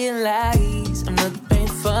just realize I'm not made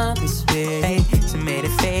for this way. So many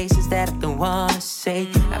faces that I don't wanna say.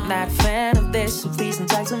 I'm not a fan of this, so please don't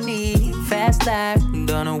talk to me. Fast life,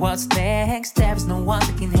 don't know what's next. There's no one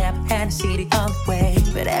that can have a Hennessy the other way.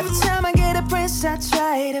 But every time I get a breeze, I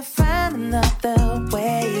try to find another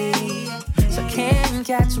way. So I can't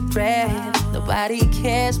catch a breath. Nobody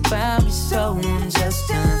cares about me, so I'm just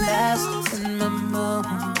lost in my mood.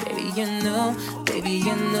 Baby, you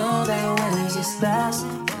know that I was just lost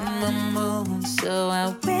in my mood. So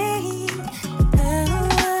I'll wait.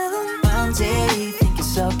 One day, think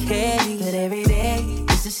it's okay, but every day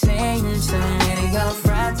is the same. So many on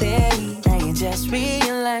Friday, now you just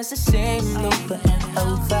realize the same over and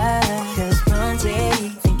over. Cause one day,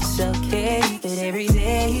 think it's okay, but every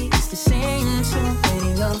day is the same. So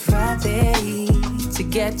many on Friday, to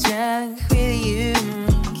get drunk with you,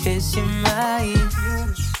 cause you're mine.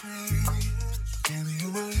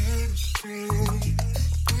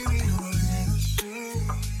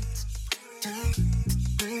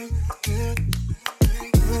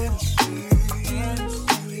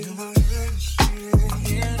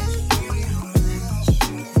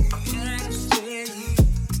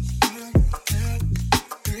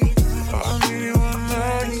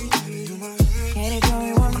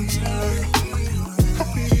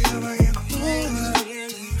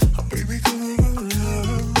 Baby,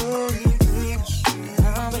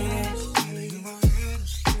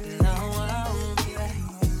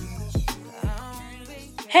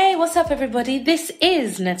 up, everybody? This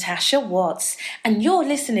is Natasha Watts, and you're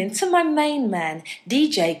listening to my main man,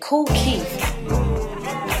 DJ Kool Keith.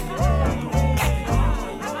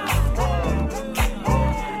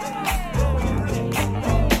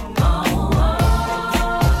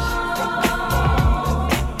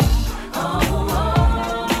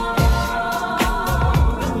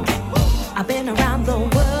 I've been around the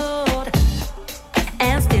world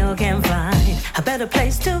and still can't find a better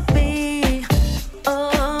place to be. Oh,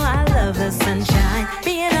 I love the sunshine,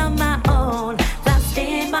 being on my own, lost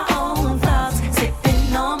in my own thoughts,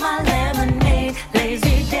 sipping on my lemonade,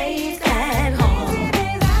 lazy days at home.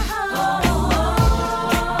 Ain't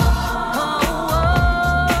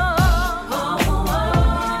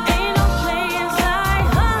no place like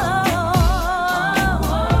home.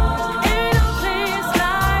 Ain't no place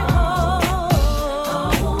like home.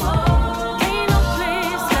 Ain't no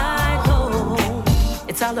place like home.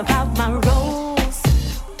 It's all about my rose.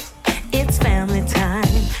 It's family time,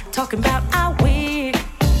 talking about our week,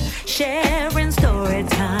 sharing story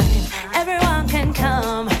time. Everyone can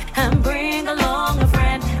come and bring along a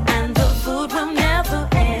friend, and the food will never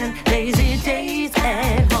end. Lazy days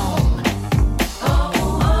at home.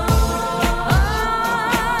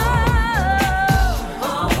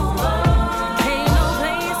 Ain't no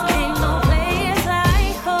place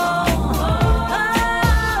like home.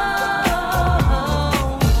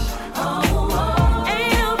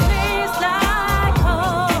 Ain't no place like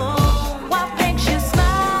home. What makes you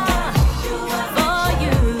smile for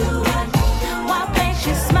you? What makes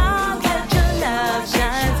you smile that your love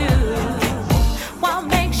shines through? What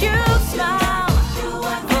makes you smile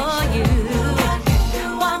for you?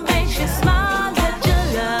 What makes you smile that your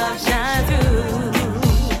love shines through?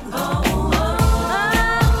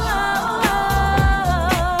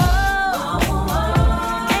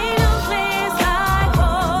 Ain't no place like home. Ain't no place like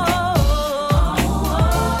home.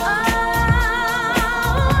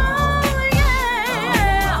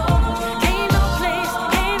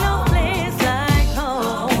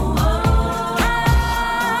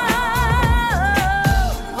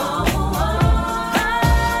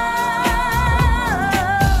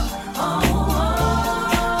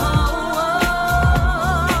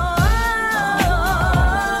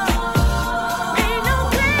 Ain't no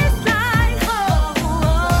place like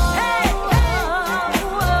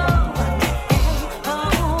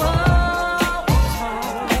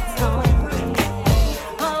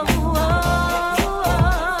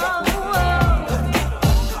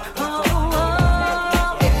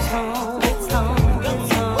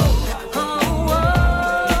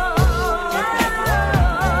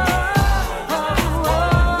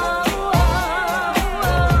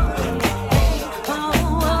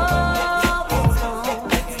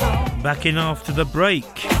Back in after the break,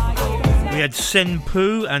 we had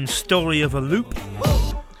Senpu and Story of a Loop,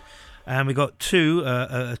 and we got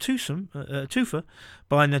a twofer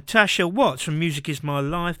by Natasha Watts from Music Is My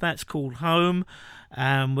Life. That's called Home,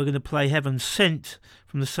 and we're going to play Heaven Sent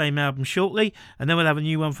from the same album shortly, and then we'll have a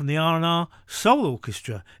new one from the R&R Soul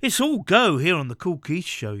Orchestra. It's all go here on the Kool Keith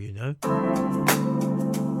Show, you know.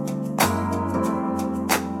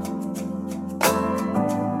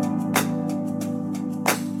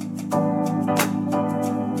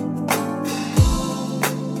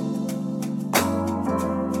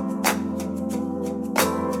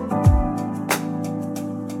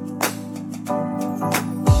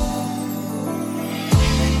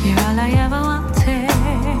 You're all I ever wanted.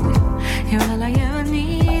 You're all I ever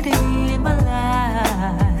needed in my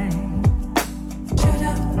life.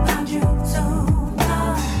 Should've found you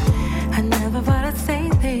sooner. I never thought I'd say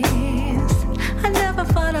this. I never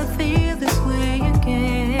thought I'd feel this way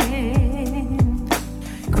again.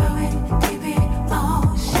 Growing deep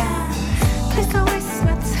emotion. Please don't waste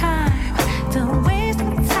my time. Don't waste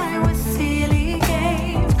my time with silly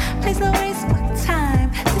games. Please don't waste my time.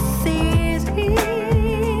 This is real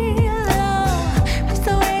love.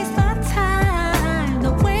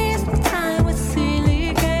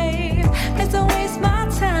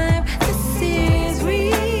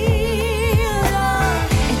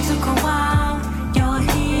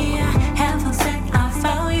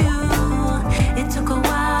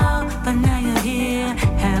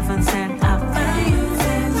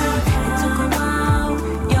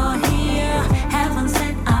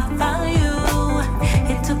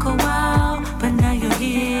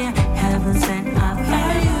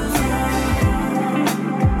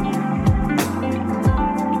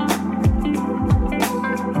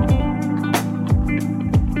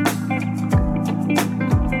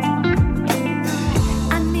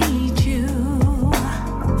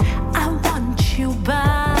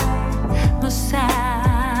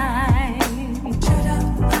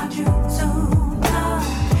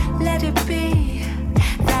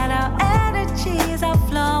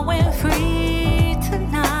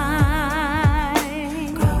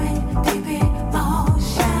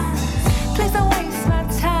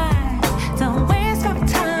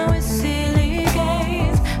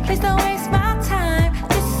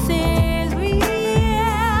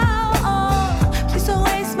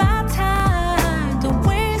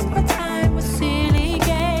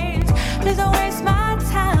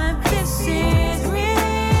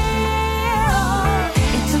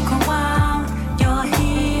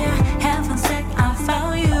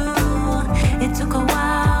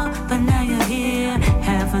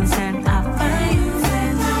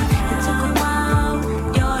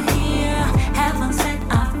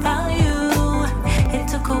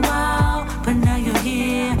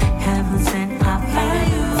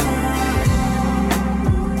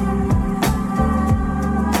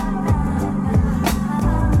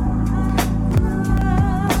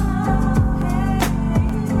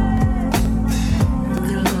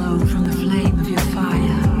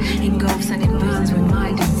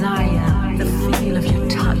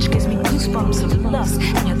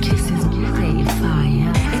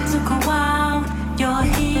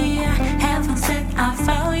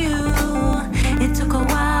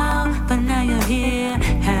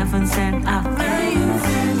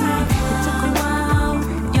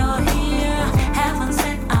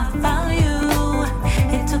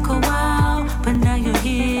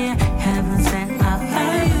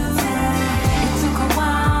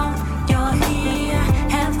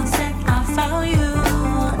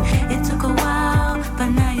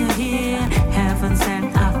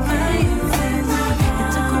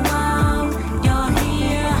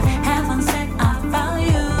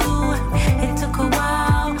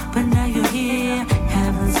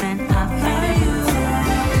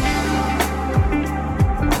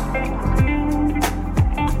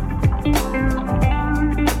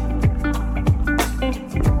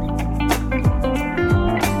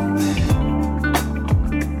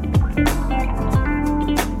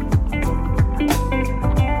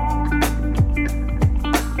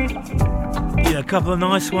 couple of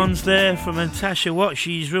nice ones there from Natasha Watts.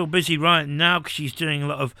 She's real busy right now because she's doing a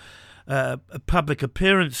lot of public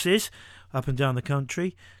appearances up and down the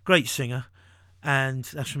country. Great singer, and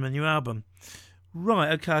that's from a new album.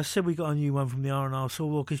 Right, okay, I said we got a new one from the R&R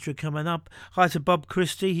Soul Orchestra coming up. Hi to Bob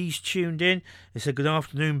Christie, he's tuned in. It's a good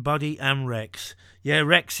afternoon, Buddy and Rex. Yeah,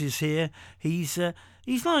 Rex is here. He's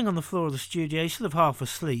lying on the floor of the studio. He's sort of half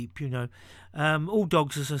asleep, you know. All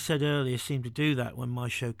dogs, as I said earlier, seem to do that when my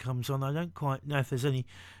show comes on. I don't quite know if there's any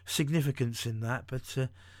significance in that, but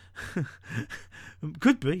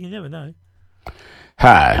could be, you never know.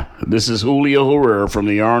 Hi, this is Julio Herrera from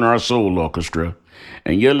the R&R Soul Orchestra,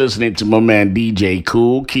 and you're listening to my man DJ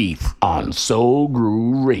Kool Keith on Soul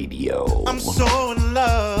Groove Radio. I'm so in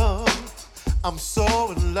love. I'm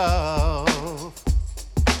so in love.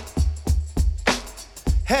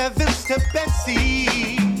 Heavens to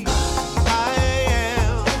Betsy. I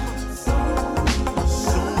am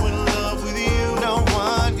so in love with you. No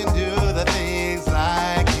one can do the things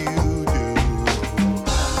like you do.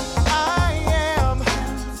 I am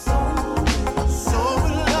so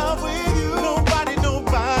in love with you.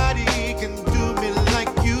 Nobody can do me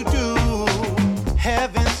like you do.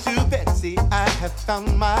 Heavens to Betsy, I have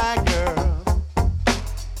found my girl.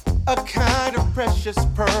 A kind of precious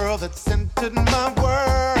pearl that's entered my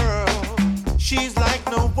world. She's like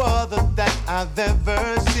no other that I've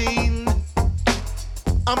ever seen.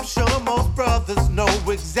 I'm sure most brothers know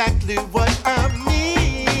exactly what I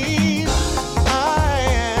mean. I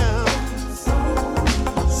am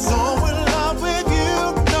so in love with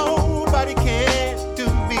you. Nobody can do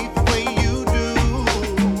me the way you do.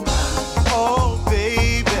 Oh,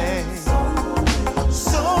 baby.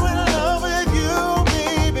 So in love with you,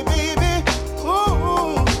 baby, baby.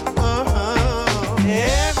 Ooh,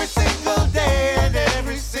 Every single day and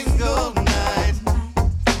every single night,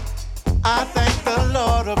 I thank the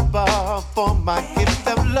Lord above for my gift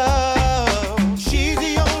of love. She's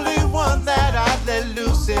the only one that I let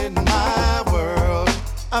loose in my world.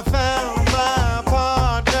 I found my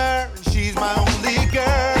partner, she's my only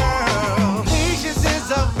girl. Patience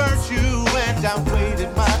is a virtue and I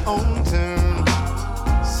waited my own turn.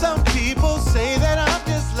 Some people say that I'm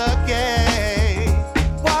just lucky,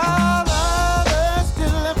 while others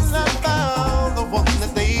still have not found the one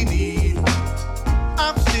that they need.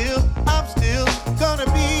 I'm still gonna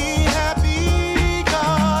be happy,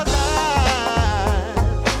 'cause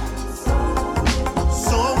I'm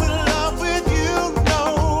so in love with you.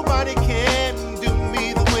 Nobody can do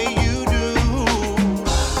me the way you do.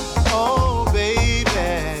 Oh, baby,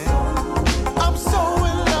 I'm so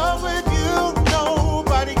in love with you.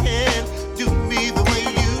 Nobody can do me the way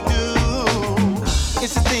you do.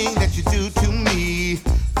 It's a thing that you do to me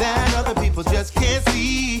that other people just can't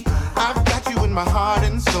see. I've got you in my heart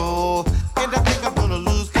and soul, and I think I'm gonna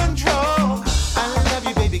lose control. I love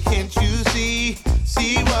you, baby, can't you see?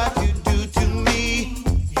 See what you do to me.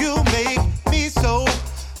 You make me so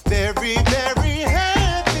very, very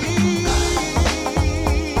happy.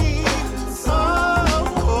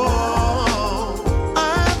 Oh,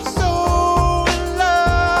 I'm so in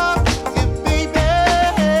love with you, baby.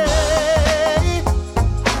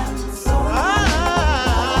 I'm so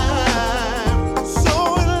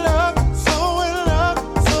in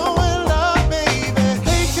love, baby.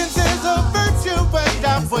 Patience is a virtue, but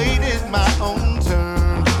I've waited my own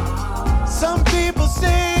turn. Some people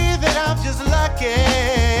say that I'm just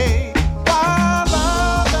lucky, while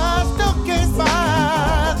others still can't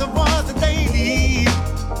find the ones that they need.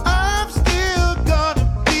 I'm still gonna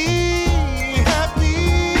be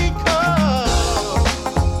happy, 'cause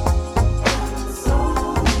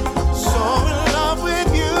so in love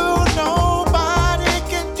with you. Nobody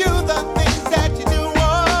can do the things that you do.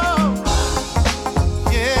 Oh,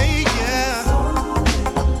 yeah, yeah.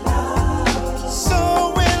 So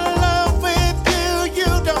in love with you,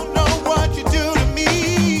 you don't know what you do to me.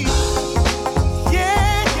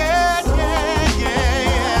 Yeah, yeah, yeah,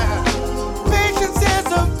 yeah. Patience is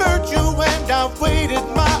a virtue, and I've waited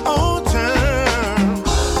my own turn.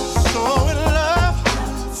 So in love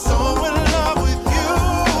with you.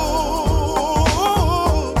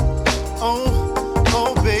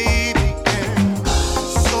 Oh, baby, yeah.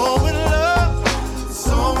 So in love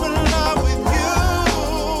with you.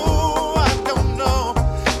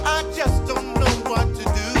 I just don't know what to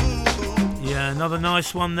do. Yeah, another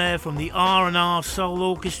nice one there from the R&R Soul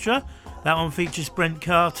Orchestra. That one features Brent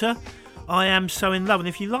Carter. I Am So In Love. And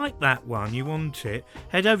if you like that one, you want it,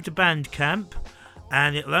 head over to Bandcamp,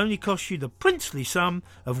 and it'll only cost you the princely sum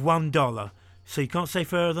of $1. So you can't say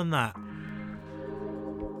further than that.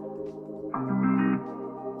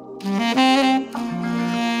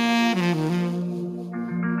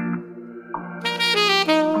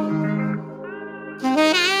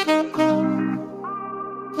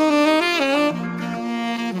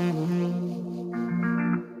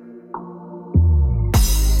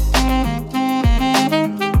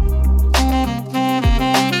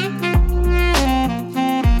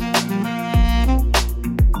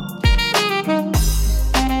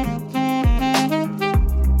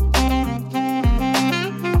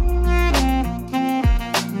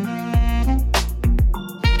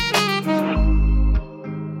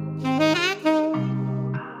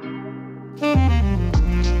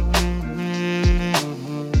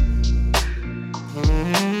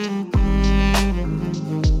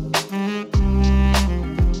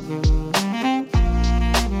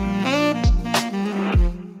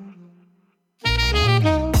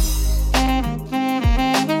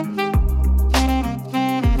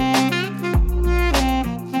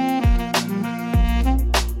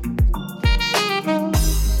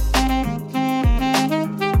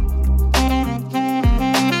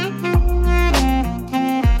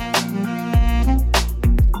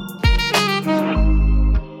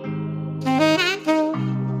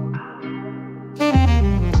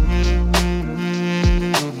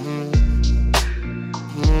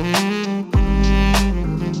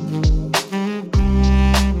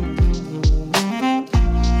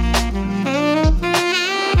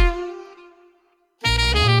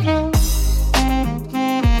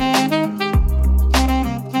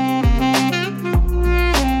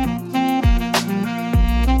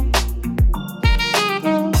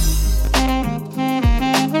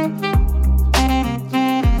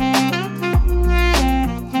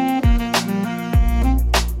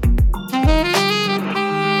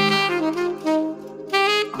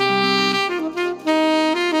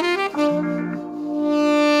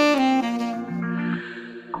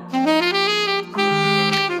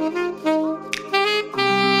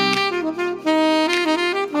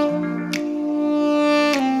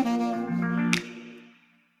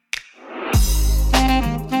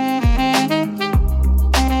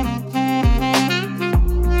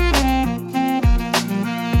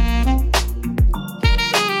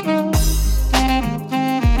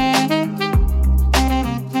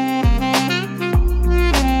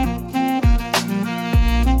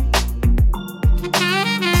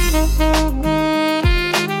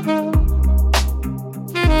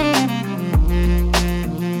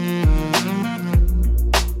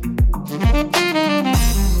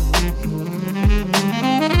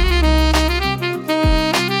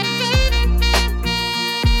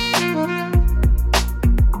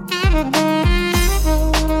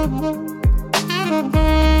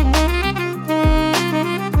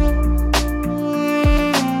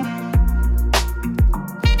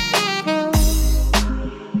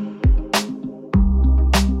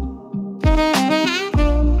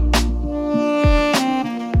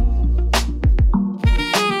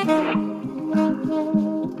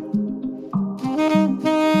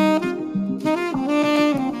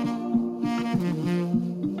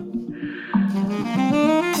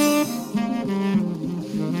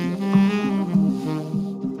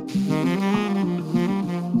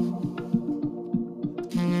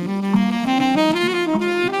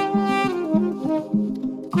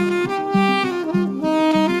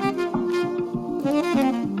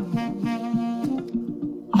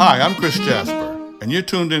 Hi, I'm Chris Jasper, and you're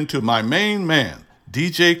tuned into my main man,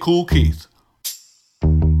 DJ Kool Keith.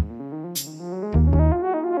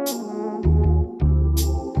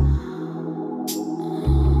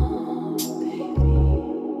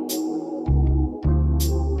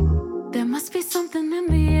 There must be something in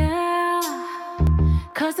the air,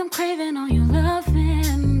 'cause I'm craving all your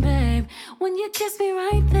loving, babe. When you kiss me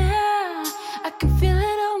right there, I can feel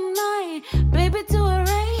it all night. Baby, do it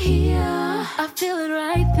right here. I feel it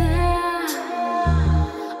right there.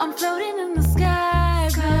 I'm floating in the sky,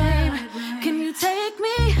 babe. Can you take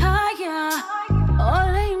me higher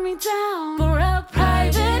or lay me down for a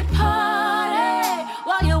private party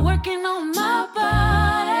while you're working on my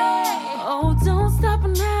body? Oh, don't stop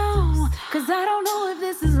now, 'cause I don't know if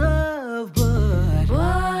this is love, but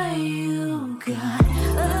boy, you got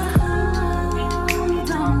a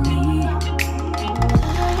hold on me.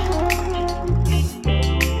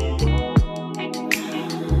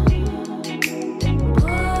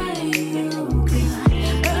 Boy, you got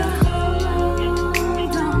a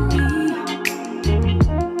hold on me.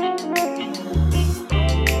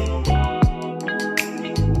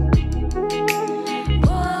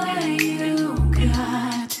 Boy, you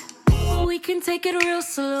got. We can take it real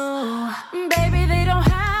slow, baby. They don't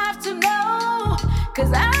have to know,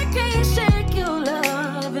 'cause I can't shake your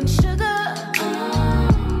love and sugar.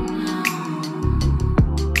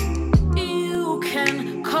 You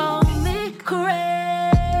can call me crazy.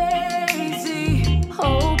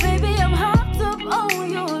 Oh, baby, I'm hopped up on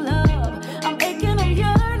your love. I'm aching, I'm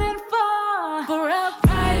yearning for a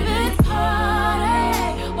private party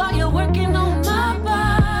while you're working on my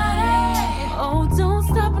body. Oh, don't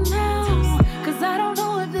stop now, 'cause I don't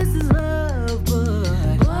know if this is love,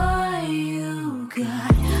 but boy, you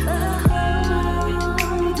got a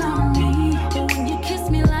hold on me. When you kiss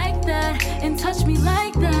me like that and touch me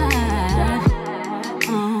like that,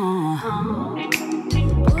 boy,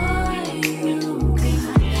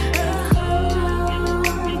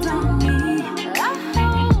 you got a hold on me.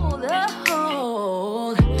 A hold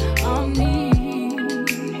on me.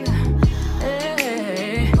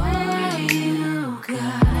 Hey, boy, you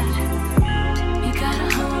got a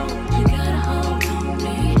hold on me. You got a hold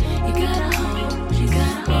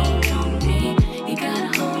on me. You got a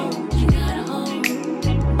hold boy, you got a hold on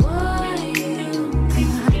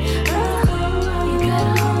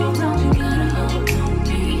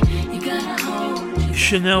me. You got a hold.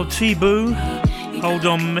 Chanel T-Boo, Hold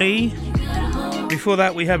On Me. Before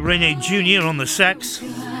that we had Rene Jr. on the sax,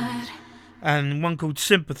 and one called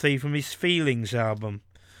Sympathy from his Feelings album.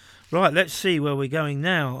 Right, let's see where we're going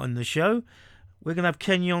now on the show. We're going to have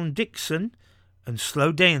Kenyon Dixon and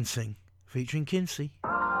Slow Dancing featuring Kinsey.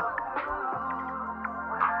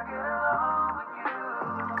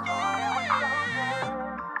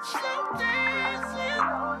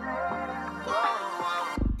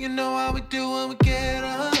 You know how we do when we get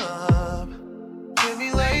up. Give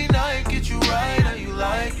me late night, get you right how you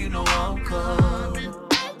like. You know I'm coming.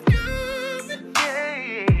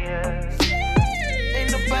 Yeah.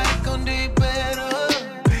 Ain't nobody gonna do it better.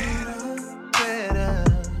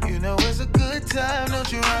 You know it's a good time,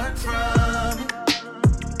 don't you run from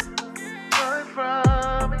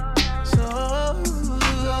it. So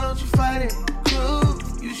don't you fight it.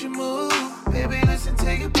 Groove, you should move. Baby, listen,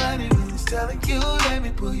 take your body. It's telling you, let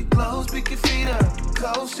me pull you close, pick your feet up.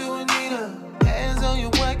 Coast to Anita. Hands on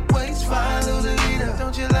your wet waist, follow the leader.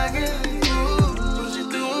 Don't you like it? Ooh, push it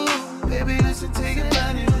through. Baby, listen, take your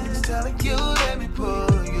body. It's telling you, let me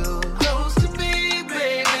pull you close to me,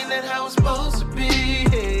 baby. That's how it's supposed to be.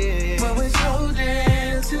 When we're slow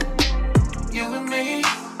dancing, you and me,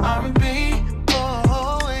 R&B.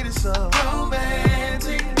 Oh, it is so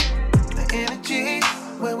romantic. The energy,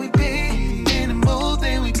 when we be in the mood,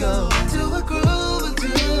 then we go to a groove or two.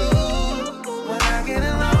 When I get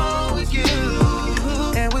along with you,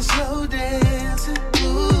 and we're slow dancing,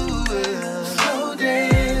 ooh, slow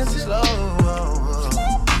dancing, slow.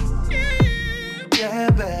 Yeah,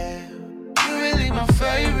 babe, you're really my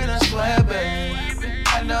favorite, I swear, babe.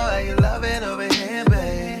 I know how you love it over here,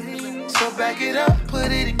 babe. So back it up,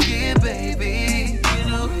 put it in gear, baby. You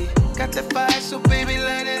know we got that fire, so baby,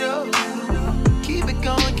 light it up. Keep it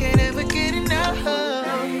going, can't ever get enough.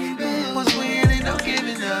 Once we in it, no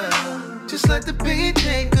giving up. Just let the beat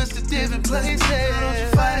take us to different places. Don't you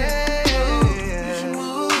fight it. You should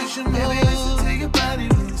move, you should move. Baby, listen to your body.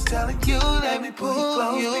 It's telling you, let me pull you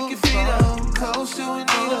close, pick your feet up. Coast to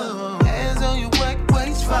Anita. Hands on your wet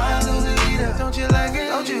waist, follow the leader. Don't you like it?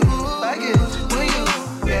 Don't you like it? Do you?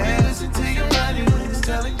 Yeah, listen to your body. It's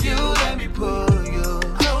telling you, let me pull you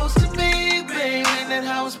close to me, baby. That's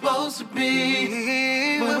how it's supposed to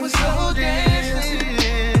be. When we're slow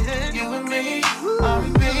dancing.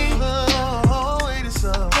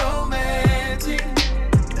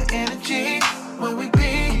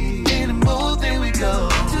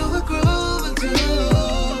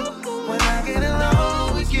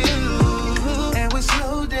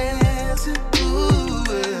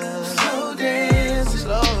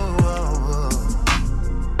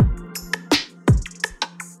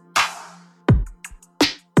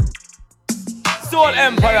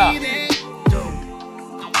 Emperor.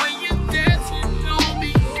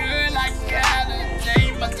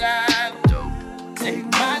 Take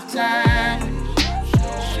my time.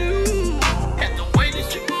 And the way that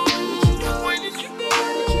you move, the way that you move,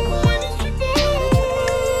 the way that you move.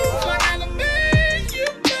 So I gotta make you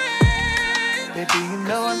mine. Baby, you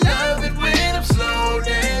know I love it when I'm slow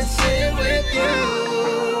dancing with you.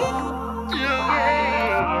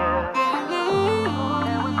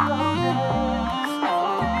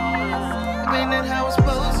 Ain't that how it's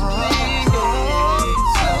supposed to be?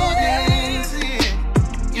 Slow dancing,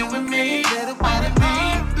 you and me.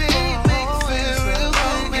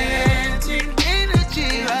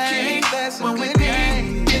 When we be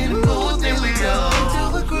in the mood, then we go to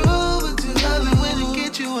the groove, to love it when it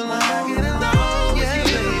get you alone. Get along, yeah,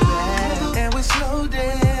 baby. And we slow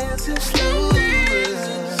dancing, slow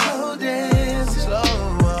dancing,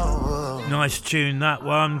 slow. Nice tune, that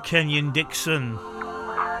one, Kenyon Dixon.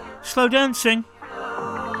 Slow dancing.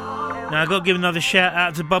 Now I've got to give another shout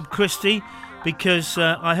out to Bob Christie because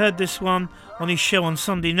I heard this one on his show on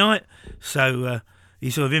Sunday night, so he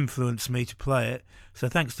sort of influenced me to play it. So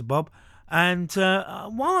thanks to Bob. And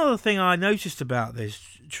one other thing I noticed about this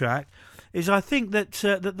track is I think that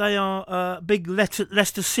they are big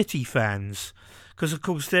Leicester City fans, because of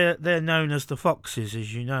course they're known as the Foxes,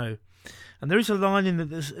 as you know. And there is a line in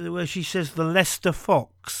where she says the Leicester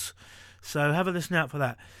Fox. So have a listen out for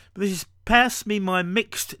that. But this is Pass Me My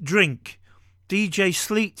Mixed Drink, DJ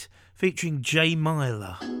Sleet featuring Jay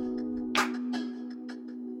Myler.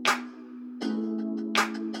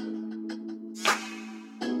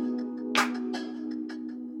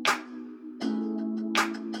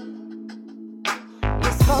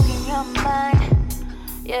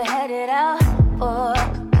 You're headed out for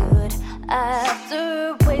good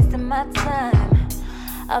after wasting my time.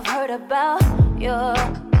 I've heard about your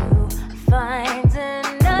new finds,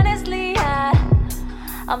 and honestly,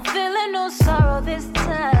 I'm feeling no sorrow this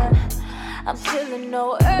time. I'm feeling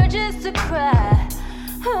no urges to cry.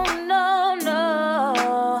 Oh no,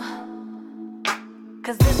 no.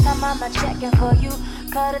 'Cause this time I'm not checking for you.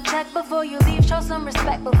 Cut a check before you leave, show some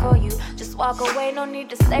respect before you just walk away. No need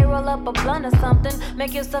to stay, roll up a blunt or something.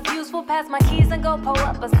 Make yourself useful, pass my keys and go pull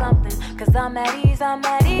up or something. 'Cause I'm at ease, I'm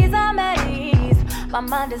at ease, I'm at ease. My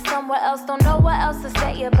mind is somewhere else, don't know what else to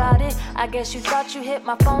say about it. I guess you thought you hit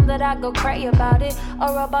my phone that I'd go cray about it,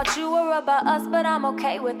 or about you or about us, but I'm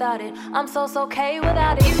okay without it. I'm so okay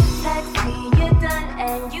without it. You text me, you're done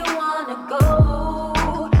and you wanna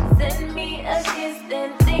go. Send me a kiss,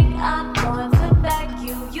 then think I'm going to back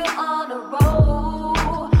you. You're on a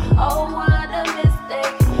roll. Oh, what a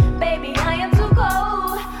mistake. Baby, I am too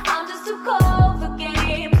cold. I'm just too cold for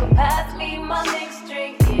games. So pass me my mixed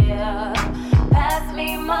drink, yeah. Pass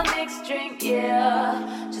me my mixed drink,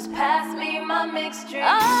 yeah. Just pass me my mixed drink.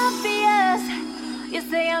 Obvious. You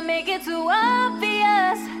say I make it too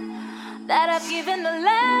obvious that I've given the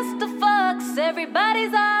last of fucks.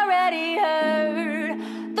 Everybody's already heard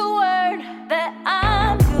the word that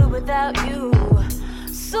I'm good without you.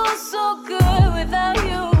 So good without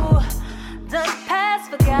you. Done past,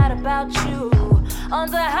 forgot about you. On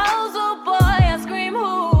the house, oh boy, I scream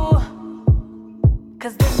who?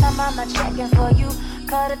 'Cause this time I'm not checking for you.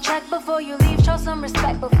 Cut a check before you leave, show some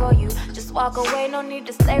respect before you just walk away. No need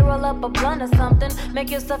to stay, roll up a blunt or something. Make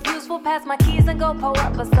yourself useful, pass my keys and go pull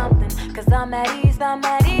up or something. 'Cause I'm at ease, I'm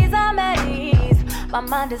at ease, I'm at ease. My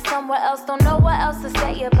mind is somewhere else, don't know what else to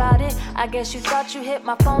say about it. I guess you thought you hit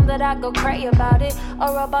my phone that I'd go cray about it,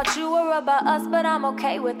 or about you or about us, but I'm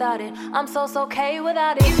okay without it. I'm so okay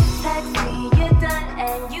without it. You text me, you're done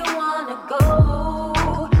and you wanna go.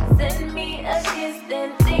 Send me a kiss,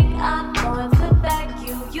 then think I'm going to back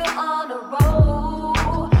you. You're on a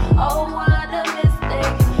roll. Oh, what a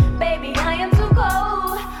mistake. Baby, I am too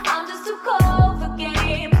cold. I'm just too cold for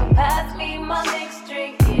games. So pass me my mixed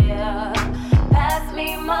drink, yeah. Pass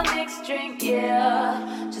me my mixed drink,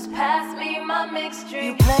 yeah. Just pass me my mixed drink.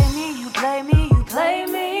 You play me, you play me, you play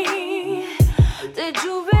me. Did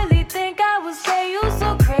you really think I would say you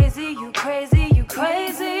so crazy, you crazy, you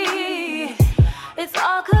crazy? It's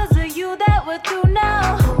all 'cause of you that we're through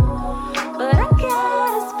now. But I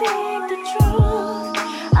gotta speak the truth.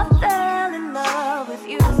 I fell in love with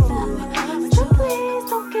you. But you please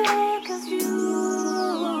don't get it 'cause you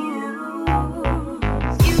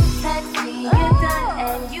text me, you're done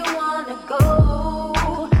and you wanna go.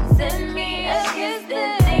 Send me a kiss,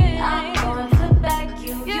 then think I'm going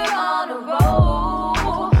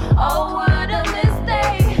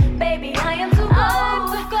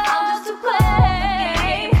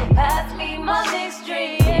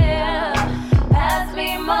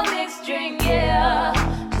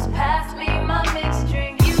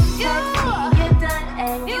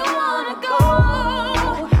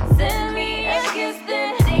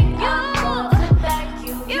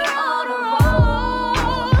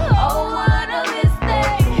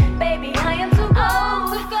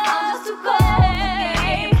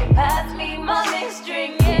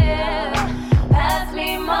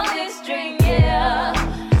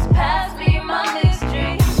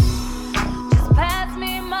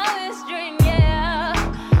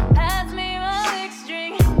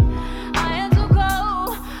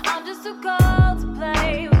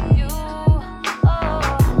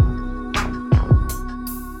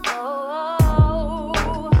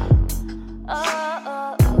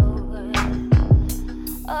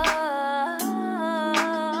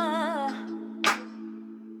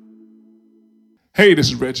Hey, this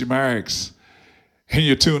is Reggie Marks, and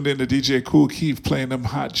you're tuned in to DJ Kool Keith playing them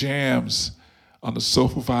hot jams on the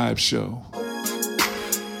Soulful Vibes Show.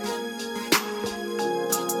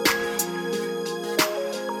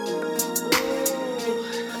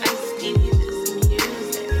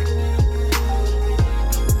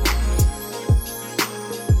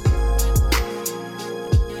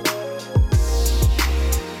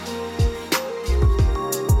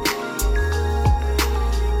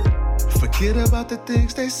 Forget about the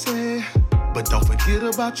things they say, but don't forget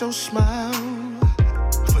about your smile.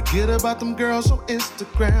 Forget about them girls on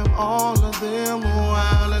Instagram, all of them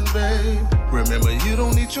wildin', babe. Remember, you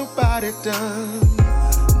don't need your body done,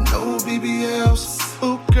 no BBLs.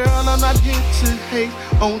 Oh, girl, I'm not here to hate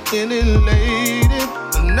on any lady,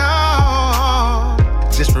 no.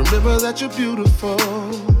 Just remember that you're beautiful.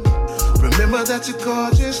 Remember that you're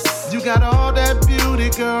gorgeous. You got all that beauty,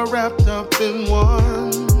 girl, wrapped up in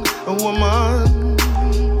one. A woman,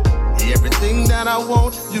 everything that I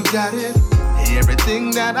want, you got it.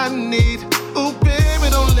 Everything that I need. Ooh, baby,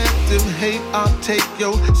 don't let them hate. I'll take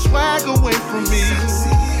your swag away from me.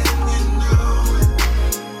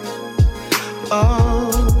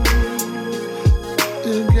 Oh,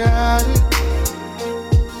 you got it.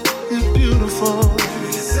 You're beautiful.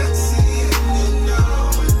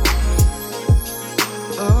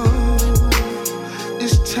 Oh,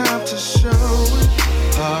 it's time to show it.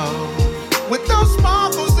 With those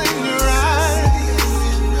sparkles in your eyes.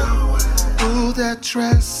 Ooh, that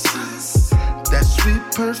dress, that sweet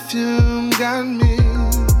perfume got me.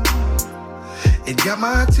 It got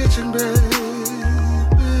my attention, baby.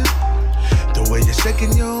 The way you're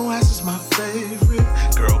shaking your ass is my favorite.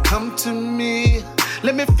 Girl, come to me.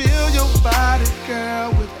 Let me feel your body,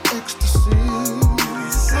 girl, with ecstasy.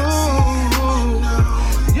 Ooh,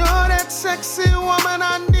 you're that sexy woman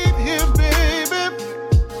I need here, baby.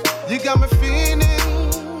 You got me feeling,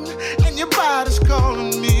 and your body's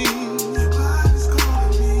calling me.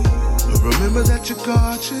 Remember that you're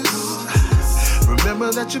gorgeous.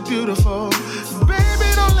 Remember that you're beautiful.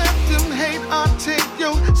 Baby, don't let them hate. I'll take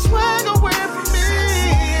your swag away from me,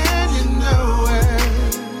 and you know it.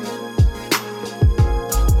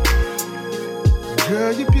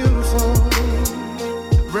 Girl, you're beautiful.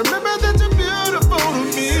 Remember that you're beautiful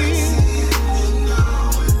to me.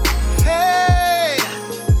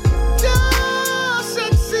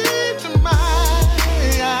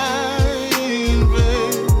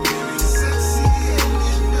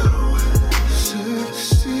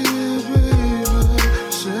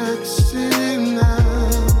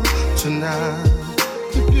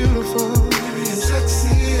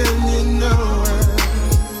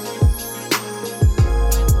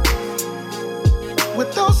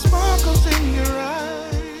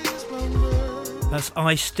 That's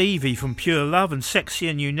I Stevie from Pure Love and Sexy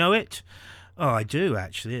and You Know It. Oh, I do,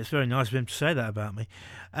 actually. It's very nice of him to say that about me.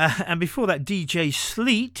 And before that, DJ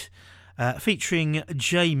Sleet featuring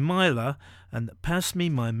Jay Myler and Pass Me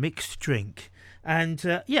My Mixed Drink. And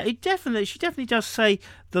yeah, she definitely does say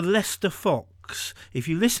the Leicester Fox. If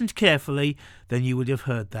you listened carefully, then you would have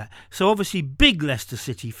heard that. So obviously big Leicester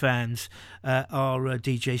City fans are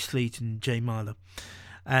DJ Sleet and Jay Myler.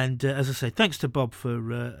 And as I say, thanks to Bob for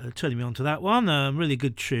turning me on to that one. Really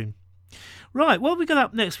good tune. Right, well, we got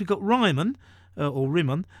up next. We've got Ryman, or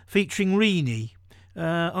Rimon, featuring Reenie.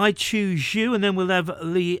 I Choose You, and then we'll have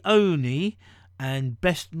Leone and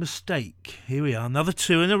Best Mistake. Here we are, another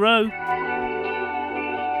two in a row.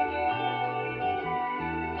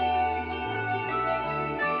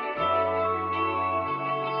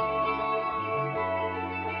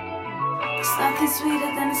 There's nothing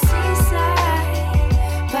sweeter than a seaside,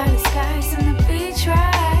 violet skies and the beach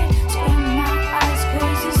ride. Spin my eyes,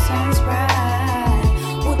 crazy sun's bright.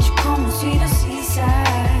 Would you come and see the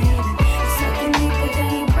seaside? It's looking deeper than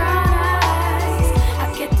your brown eyes. I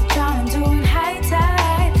get the drown and doing high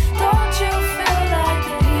tide. Don't you feel like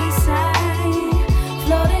the east side?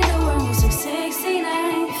 Floating the world was like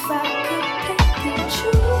 69. If I could pick and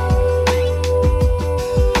choose.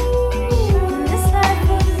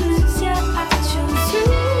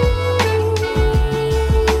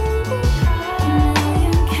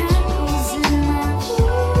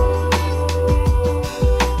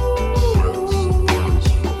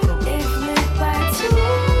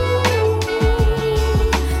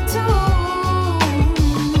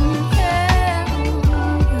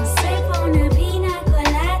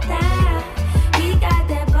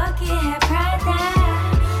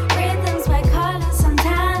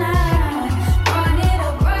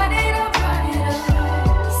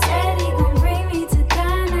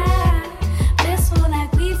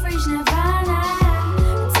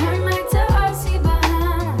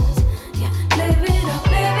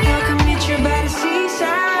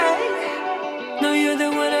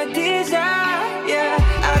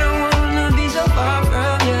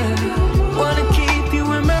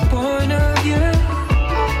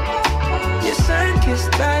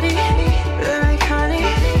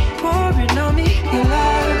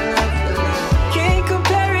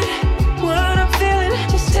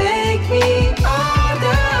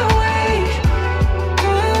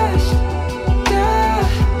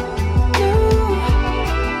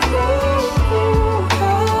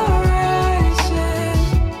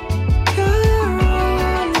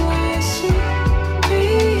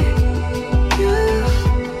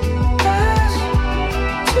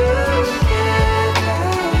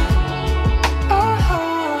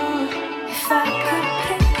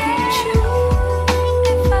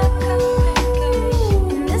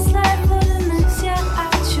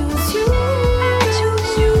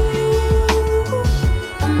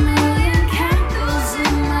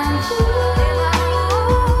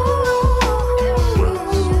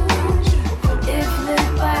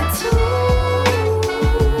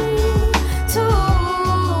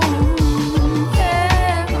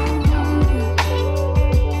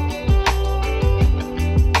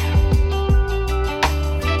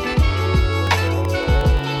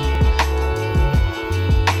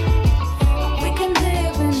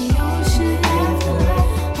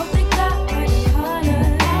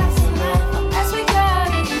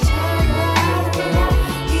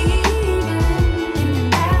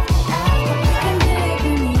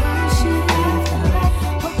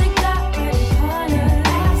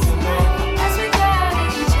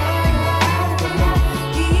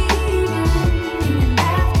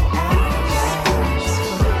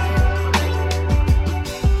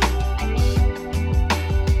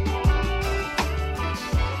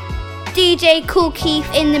 DJ Kool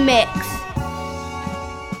Keith in the mix.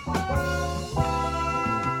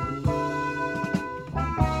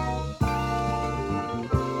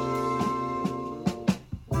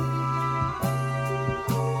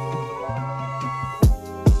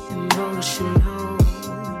 Emotional,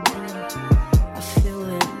 I feel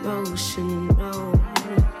emotional.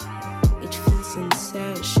 It feels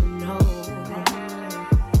sensational.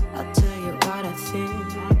 I'll tell you what I think.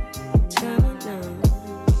 Tell me now.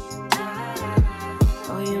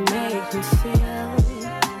 Oh, you make me feel.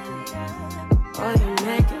 Oh, you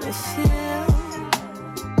make me feel.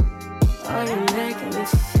 Oh, you make me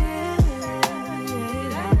feel.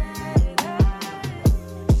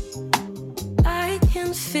 I can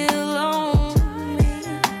feel lonely.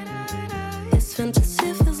 This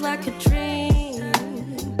fantasy feels like a dream.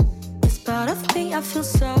 This part of me, I feel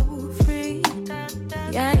so free.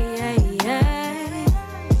 Yeah, yeah, yeah.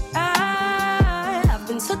 I've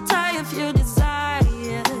been so tired of your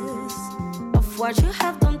desires, of what you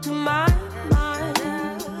have done to my mind.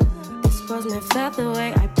 This was never the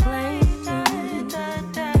way I planned.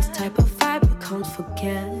 This type of vibe you can't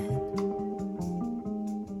forget.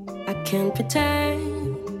 I can't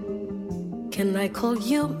pretend. Can I call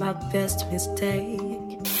you my best mistake?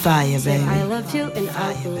 Fire, Say baby. I love you and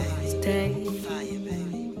I will stay.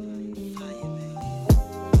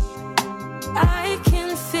 I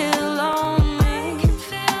can feel lonely.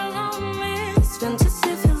 This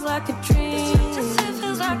fantasy feels like a dream.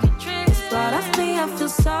 This part of me, I feel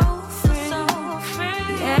so free.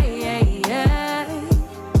 Yeah, yeah, yeah.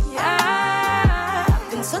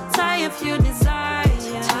 I've been so tired of your desire.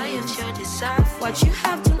 What you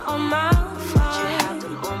have done on my mind.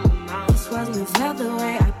 This was never the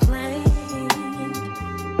way I planned.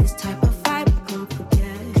 This type of vibe I can't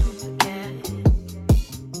forget.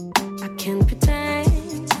 I can't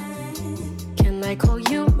pretend. Can I call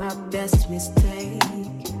you my best mistake?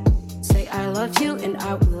 Say I love you and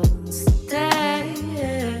I will stay.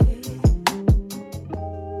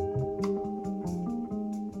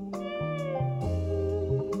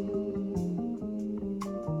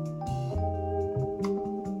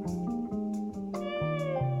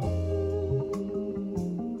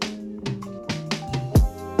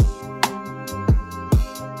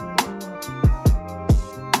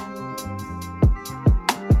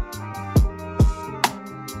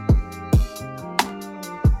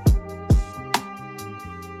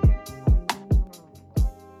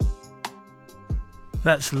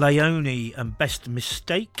 That's Leone and Best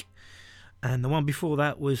Mistake. And the one before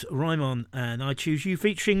that was Raimon and I Choose You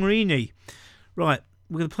featuring Rini. Right,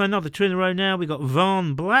 we're going to play another two in a row now. We've got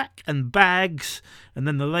Van Black and Bags, and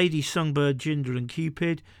then the Lady Songbird, Ginger and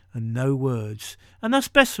Cupid, and No Words. And that's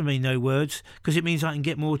best for me, No Words, because it means I can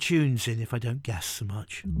get more tunes in if I don't gas so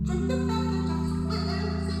much.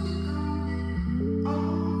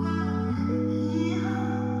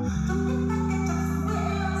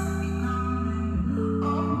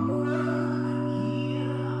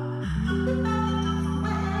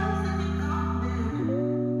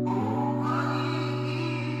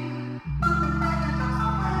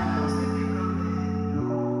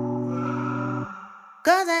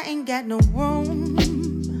 Cause I ain't got no room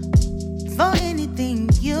for anything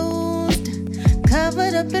used,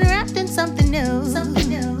 covered up and wrapped in something new.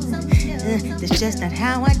 That's just not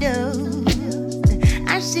how I do.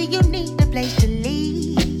 I see you need a place to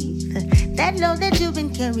leave that load that you've been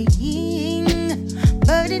carrying,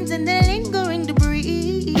 burdens and the lingering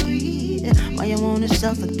debris. Why you wanna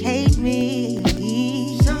suffocate me?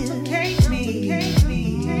 Suffocate me.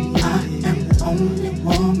 I am the only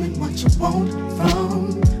woman. What you want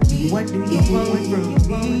from me? What do you want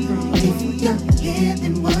from me? If you're here,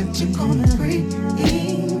 then what you gonna bring?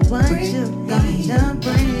 What you gonna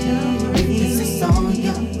bring? This is all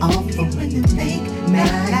you're offering to make me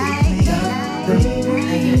like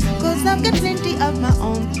cause I've got plenty of my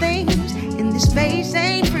own things, and this space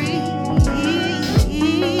ain't free.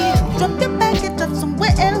 Drop your package up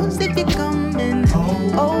somewhere else if you're coming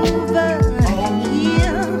over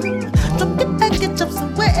here. Drop your package up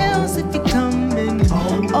somewhere else if you're coming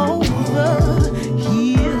over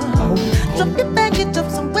here. Drop your package up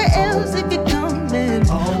somewhere else if you're coming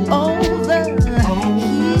over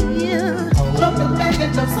here. Drop your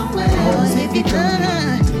package up somewhere else if you're gonna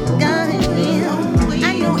here.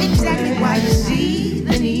 I know exactly why you see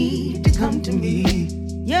the need to come to me.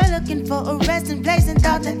 You're looking for a resting place and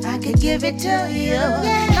thought that I could give it to you.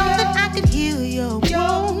 Thought that I could heal your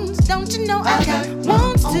wounds. Don't you know I got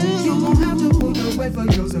wounds too? You don't have to move away for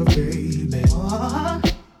yourself, baby.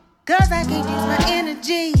 Cause I can't use my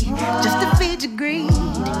energy just to feed your greed.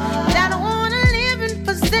 But I don't wanna live in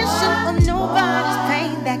possession of nobody's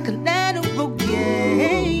pain. That collateral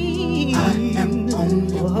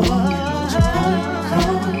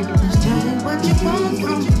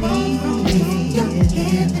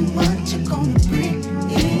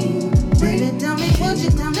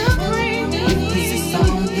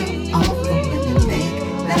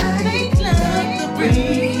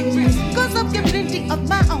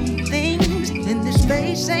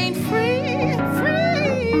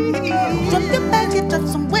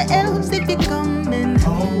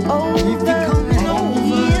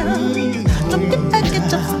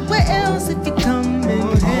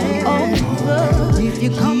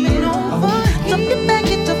if you're coming over. Drop your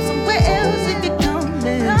baggage up somewhere else if you're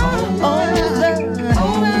coming over.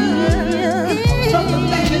 Drop your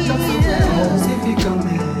baggage up somewhere else if you're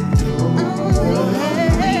coming over.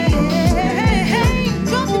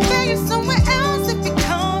 Drop your baggage somewhere else if you're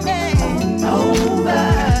coming over.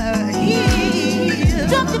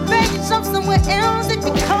 Drop your baggage up somewhere else if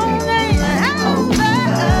you're coming over.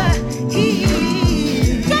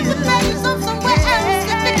 Drop your baggage up somewhere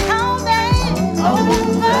else if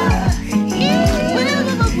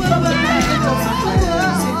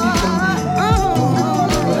you're coming over.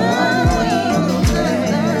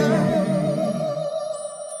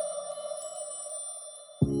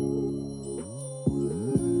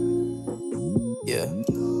 Yeah.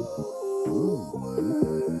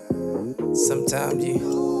 Sometimes you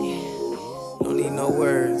don't need no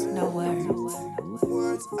words. No words.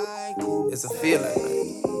 It's a feeling,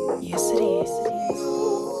 man. Yes, it is.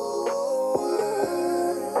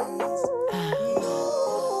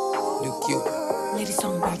 New Cuba. Lady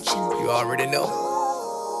Song Merchant. You already know.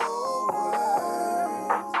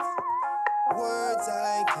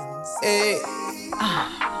 Hey.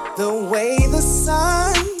 The way the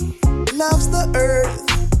sun loves the earth,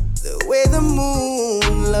 the way the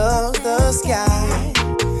moon loves the sky,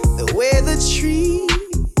 the way the trees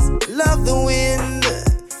love the wind,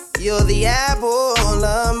 you're the apple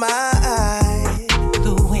of my eye.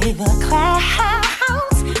 The way the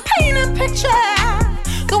clouds paint a picture,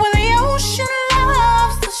 the way the ocean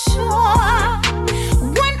loves the shore.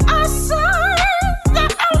 When I say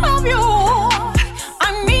that I love you, I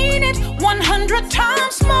mean it 100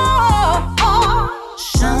 times more.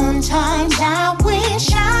 Sometimes I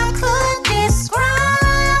wish I could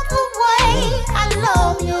describe the way I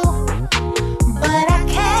love you, but I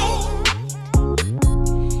can't.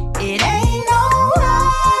 It ain't no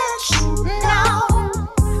rush, no.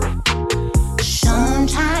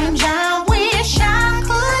 Sometimes I wish I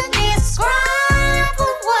could describe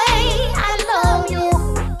the way I love you,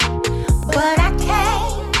 but I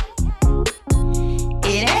can't.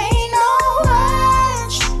 It ain't no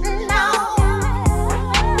rush, no.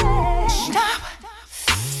 Stop,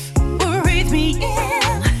 breathe me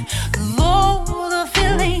in. Though the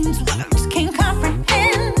feelings words can't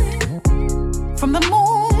comprehend. From the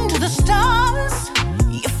moon to the stars,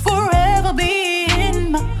 you'll forever be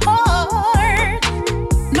in my heart.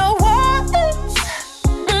 No words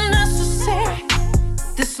necessary.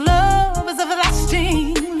 This love is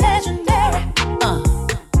everlasting, legendary.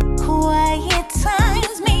 Quiet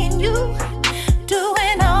times, me and you,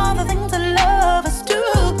 doing all the things that lovers do.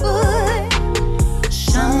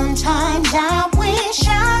 Sometimes I wish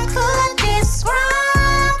I could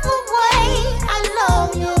describe the way I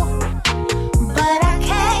love you, but I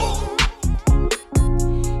can't.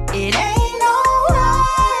 It ain't no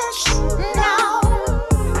rush, no.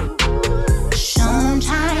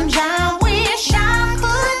 Sometimes I wish I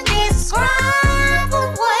could describe the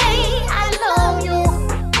way I love you,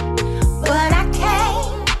 but I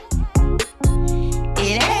can't.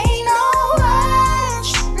 It ain't no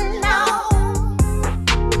rush, no.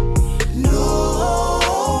 No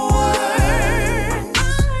words,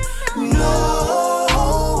 no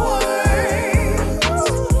words,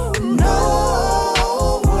 no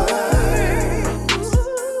words,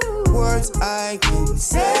 words I can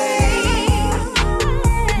say.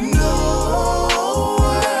 No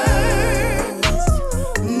words,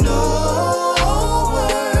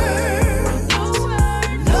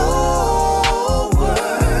 no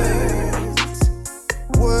words,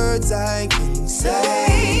 words I can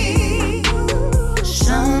say.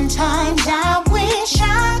 Sometimes I wish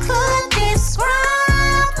I could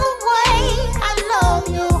describe the way I love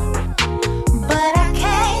you, but I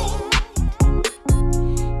can't.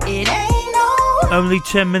 It ain't no. Only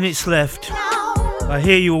 10 minutes left. I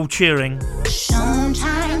hear you all cheering.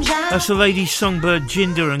 Sometimes I That's the Lady Songbird,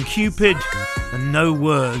 Jinder and Cupid, and No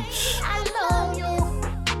Words. love you,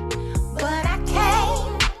 but I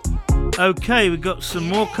can't. Okay, we've got some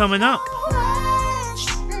more coming up. Rush,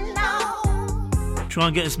 no. Try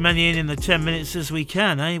and get as many in the 10 minutes as we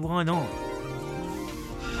can, eh? Why not?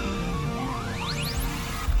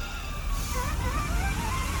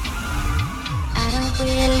 I don't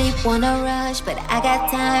really wanna rush, but I got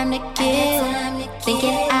time to kill.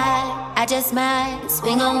 Thinking I just might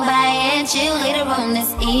swing on by and chill later on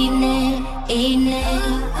this evening.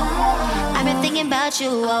 I've been thinking about you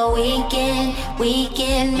all weekend.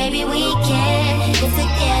 Maybe we can get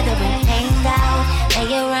together and hang out,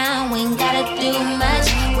 lay around. We ain't gotta do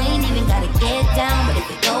much, we ain't even gotta get down. But if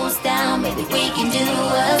it goes down, maybe we can do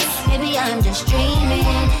us. Maybe I'm just dreaming.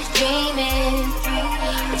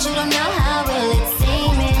 But you don't know how real it's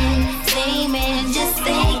seeming. Just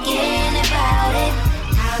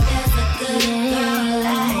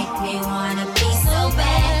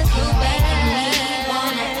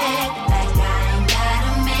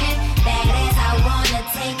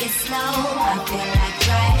slow. I feel like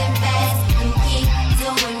driving fast. You keep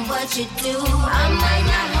doing what you do. I might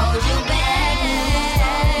not hold you back.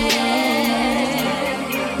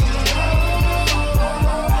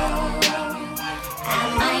 I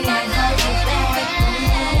might not hold you back.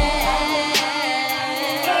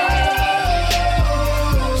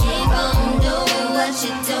 Keep on doing what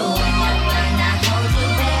you do. I might not hold you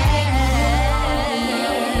back.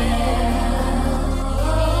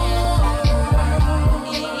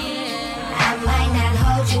 I might not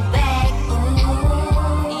hold you back.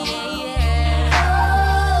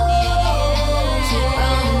 Keep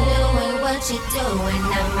on doing what you do, and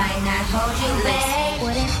I might not hold you back.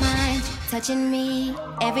 Wouldn't mind touching me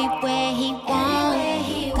everywhere he wants.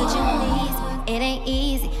 Could you please? It ain't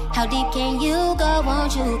easy. How deep can you go?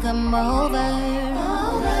 Won't you come over?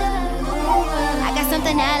 I got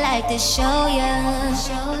something I like to show you.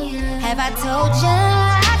 Have I told you?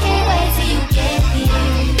 I can't wait till you get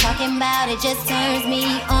here. Talking about it just turns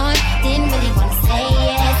me on. Didn't really wanna say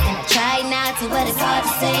yes, and I tried not to, but it's hard to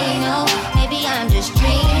say no. Maybe I'm just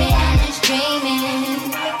dreaming, I'm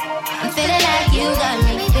feeling like you got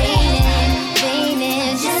me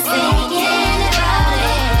feeling, just thinking about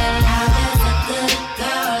it. How does a good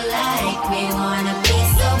girl like me wanna be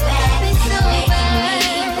so bad? Making me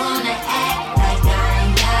wanna act like I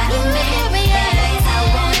ain't got a man. I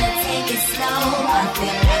wanna take it slow. I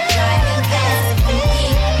feel like driving fast. If you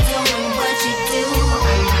keep doing what you do,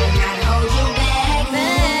 I might not hold you back. I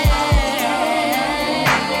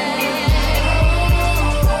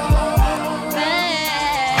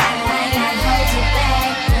might not hold you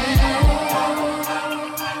back.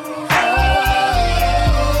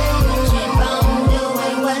 Keep on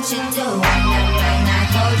doing what you do, and I might not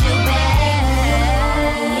hold you back.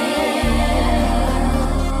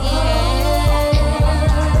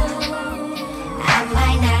 I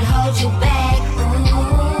might not hold you back.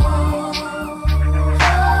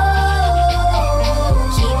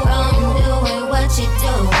 Keep on doing what you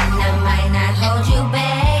do, and I might not hold you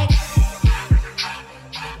back.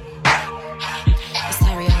 It's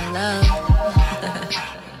Terri on love.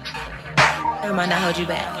 I might not hold you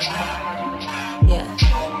back. Yeah.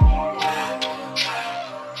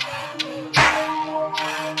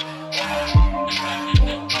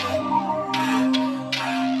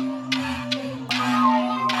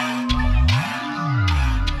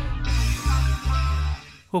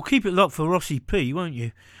 Well, keep it locked for Rossi P, won't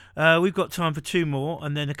you? We've got time for two more,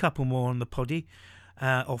 and then a couple more on the poddy,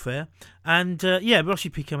 off air. And yeah, Rossi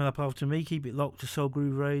P coming up after me. Keep it locked to Soul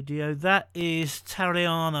Groove Radio. That is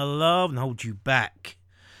Tariana Love and Hold You Back.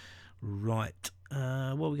 Right.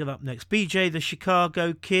 What we got up next? BJ the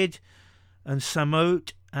Chicago Kid and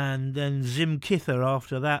Samot, and then Zim Kither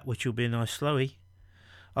after that, which will be a nice slowie.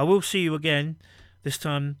 I will see you again, this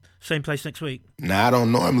time, same place next week. Now, I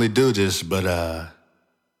don't normally do this, but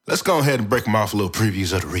let's go ahead and break them off a little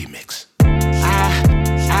previews of the remix.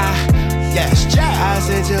 Yes, I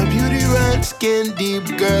said your beauty runs skin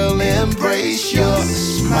deep, girl, embrace your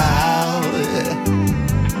smile.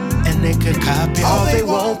 And they could copy all they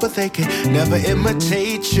want, but they can never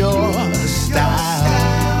imitate your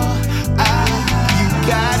style. You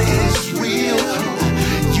got it, it's real.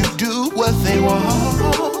 You do what they want.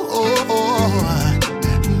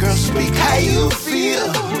 Girl, speak how you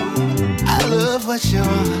feel. I love what you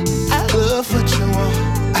want. I love what you want.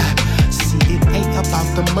 See, it ain't about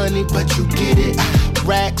the money, but you get it.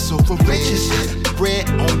 Racks over riches, bread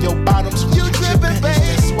on your bottoms. You drippin', babe.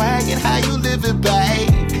 It's the swag and how you living,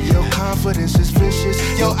 babe. Your confidence is vicious.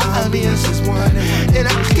 Your ambience is one. And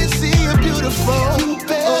I can see you're beautiful. You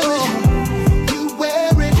bear it. You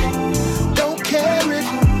wear it. Don't care it.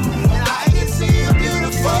 And I can see you're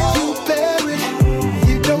beautiful. You bear it.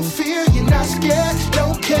 You don't fear. You're not scared.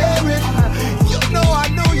 Don't care it. You know I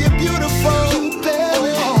know you're beautiful. You bear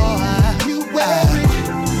it. You wear it.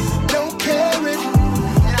 Don't care it.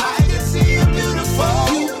 And I can see you're beautiful.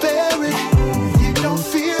 You bear it. You don't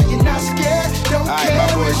fear. You're not scared. Don't care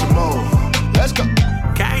it. Let's go.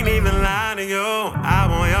 Can't even lie to you. I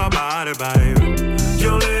want your body, baby. You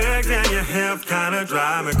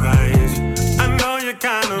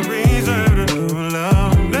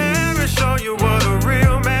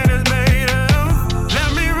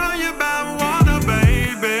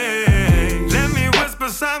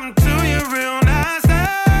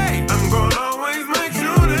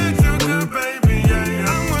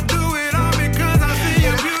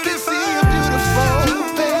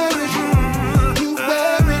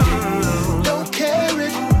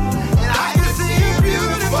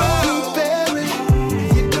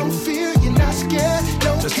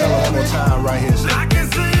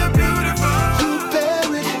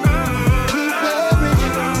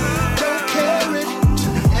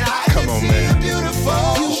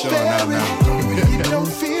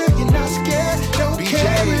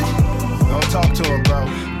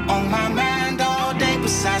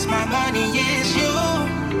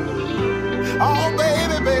Oh,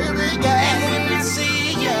 baby, baby, yeah. And when I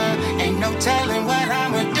see ya, ain't no telling what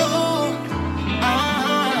I'ma do.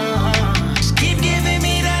 Just keep giving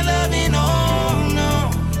me that loving, oh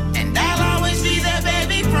no. And I'll always be that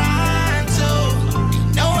baby pronto.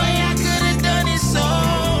 No way I could've done it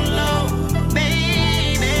solo,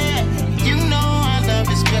 baby. You know I love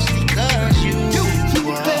it just because you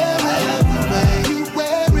are.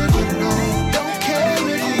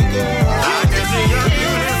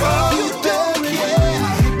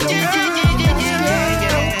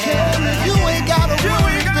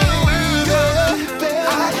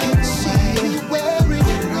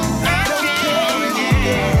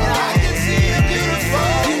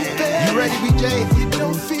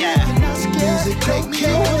 Take me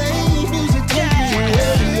away, music take me away,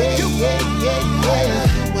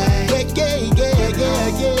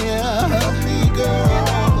 yeah, help me,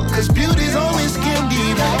 girl. 'Cause beauty's only skin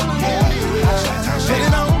deep, put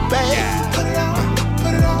it on, babe, put it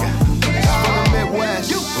on. It's from the Midwest.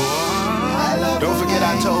 Don't forget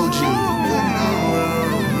I told you,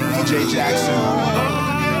 DJ Jackson,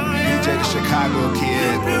 DJ the Chicago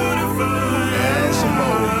Kid, and some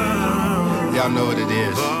more. Y'all know what it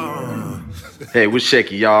is. Hey, what's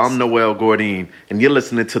shaky, y'all? I'm Noel Jor'dan, and you're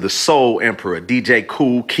listening to the Soul Emperor, DJ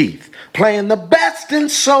Kool Keith, playing the best in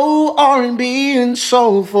soul, R&B, and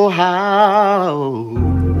soulful house.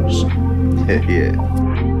 Yeah.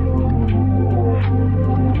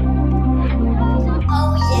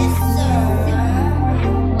 Oh, yes, sir.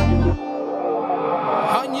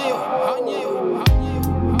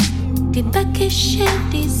 Di perché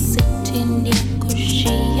scendi sitting in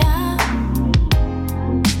cucina?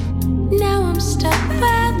 Now I'm stuck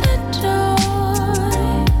by the door.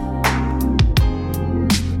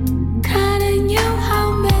 Kinda knew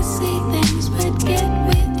how messy things would get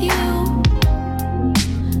with you,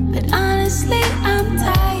 but honestly I'm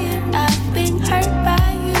tired of being hurt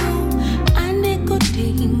by you. Andi ko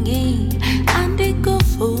dingi, andi ko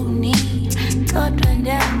funi, God run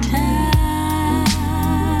down time.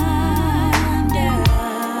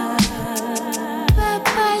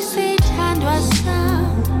 Papa said hand was some.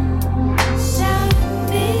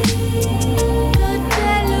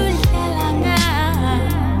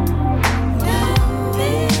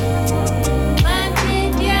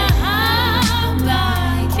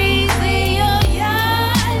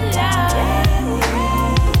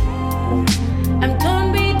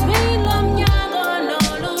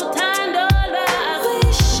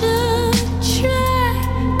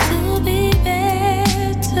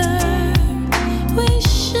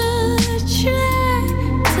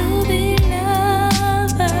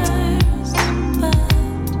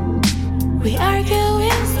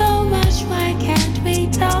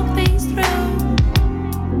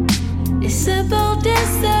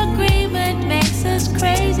 Disagreement makes us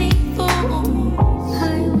crazy fools.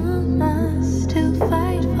 I want us to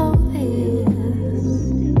fight for this,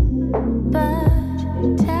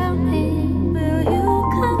 but tell me, will you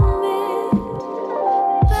commit?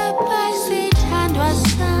 Papa said hand was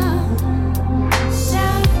some.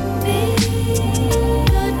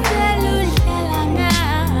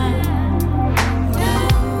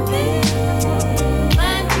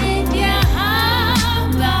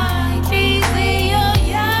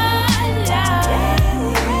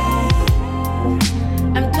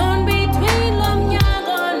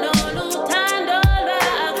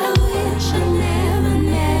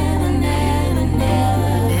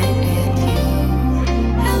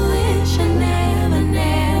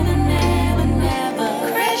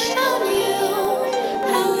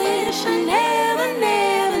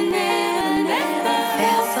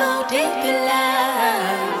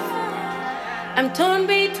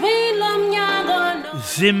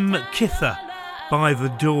 Zim Kitha by The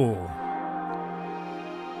Door.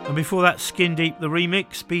 And before that, Skin Deep the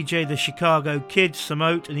remix, BJ the Chicago Kid,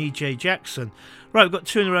 Samote and EJ Jackson. Right, we've got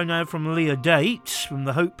two in a row now from Leah Dates from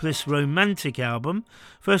the Hopeless Romantic album.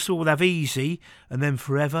 First of all, we'll have Easy and then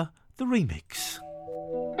Forever, the remix.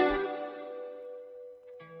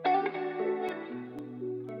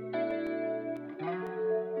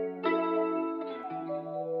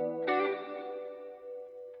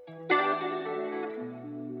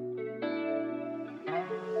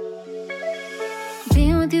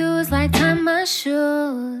 Like tying my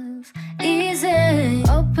shoes, easy.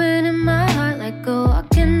 Opening my heart like a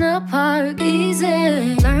walk in the park,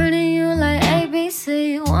 easy. Learning you like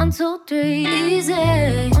ABC, 1, 2, 3, easy.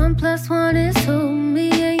 1 + 1 is 2,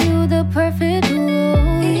 me and you the perfect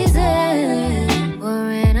duo, easy.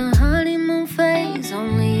 We're in a honeymoon phase,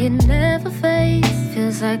 only it never fades.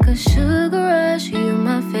 Feels like a sugar rush, you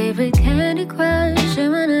my favorite candy crush.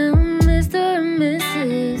 Mr. and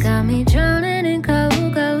Mrs. Got me drowning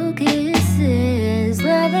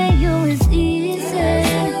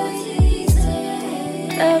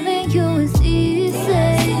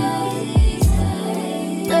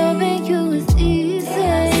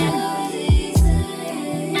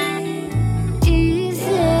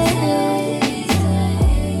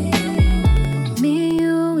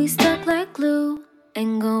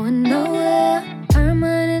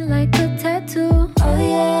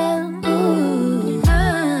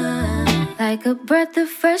like a breath of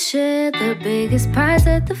fresh air, the biggest prize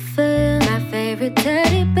at the fair. My favorite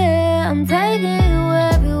teddy bear, I'm taking you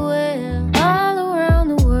everywhere. All around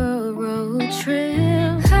the world, road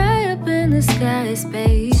trip. High up in the sky,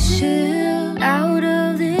 spaceship. Out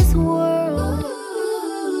of this world,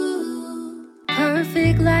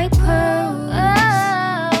 perfect like pearls.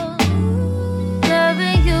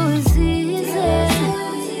 Loving you is easy.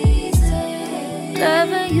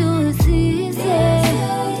 Loving you is easy.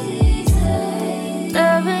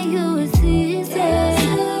 Loving you is easy.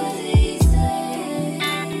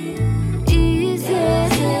 Easy.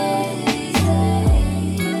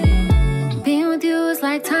 Being with you is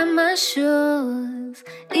like tying my shoes.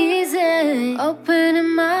 Easy.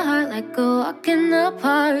 Opening my heart like a walk in the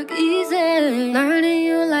park. Easy. Learning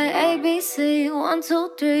you like ABC. 1, 2,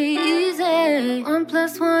 3. Easy. 1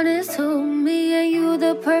 + 1 is 2. Me and you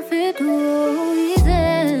the perfect duo.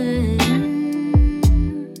 Easy.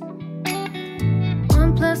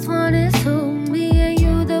 1 + 1 is 2. Me and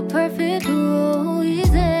you the perfect duo.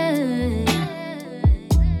 Easy.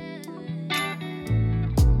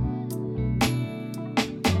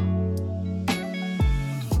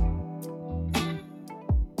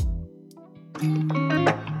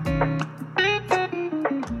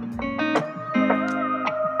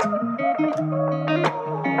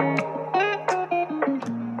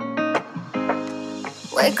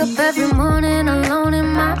 Wake up every morning alone in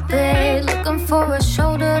my bed, looking for a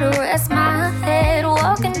shoulder to rest my head.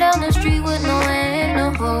 Walking down the street with no hand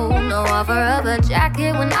to hold, no offer of a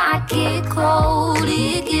jacket when I get cold.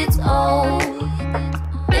 It gets old.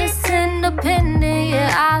 It's independent,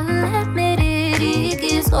 yeah, I'll admit it. It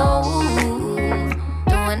gets old.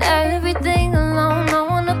 Doing everything alone, no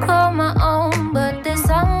one to call my own, but there's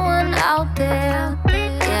someone out there.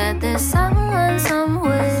 Yeah, there's someone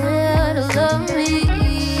somewhere to love me.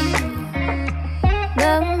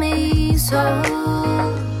 Love me so.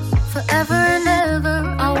 Forever and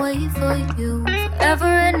ever, I'll wait for you. Forever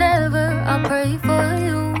and ever, I'll pray for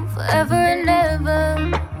you. Forever and ever,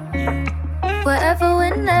 wherever,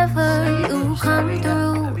 whenever you come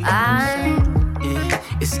through,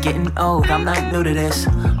 It's getting old, I'm not new to this.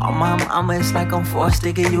 On my mama, it's like I'm forced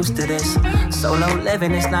to get used to this. Solo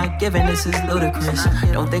living, it's not giving, this is ludicrous.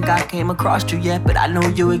 Don't think I came across you yet, but I know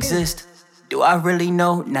you exist. Do I really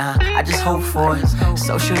know? Nah, I just hope for it.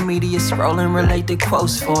 Social media scrolling, relate to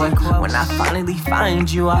quotes for it. When I finally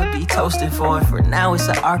find you, I'll be toasted for it. For now, it's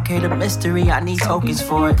an arcade of mystery, I need tokens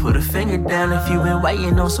for it. Put a finger down if you've been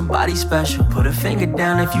waiting on somebody special. Put a finger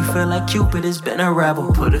down if you feel like Cupid has been a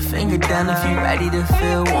rebel. Put a finger down if you're ready to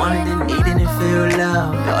feel wanted and needed and feel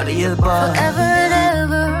loved. All the above. Forever and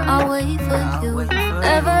ever, I'll wait for you.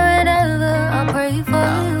 Forever and ever, I'll pray for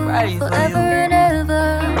you. Forever and ever,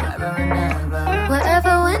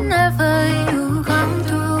 wherever, whenever you come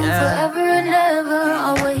through. Forever and ever,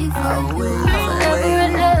 I'll wait for you. Forever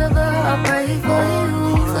and ever, I'll pray for you.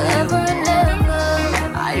 Forever and ever,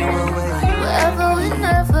 wherever,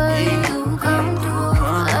 whenever you come through.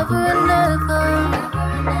 Forever and ever,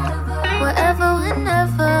 wherever,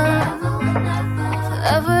 whenever.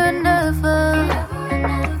 Forever and ever,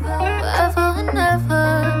 wherever, whenever.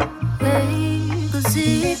 Babe, 'cause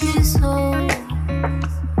it gets old.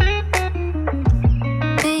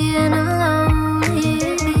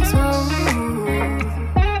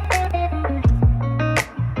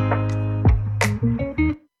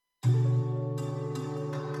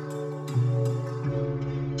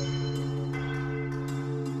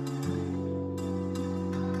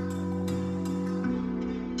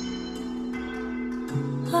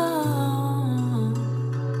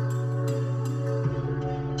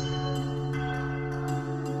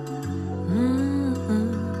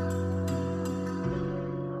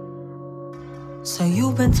 So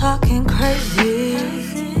you've been talking crazy,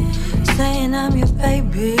 saying I'm your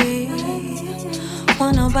baby,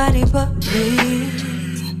 want nobody but me,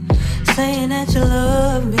 saying that you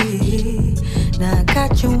love me. Now I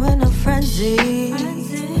got you in a frenzy,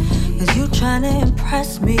 'cause you tryna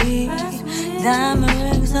impress me. Diamond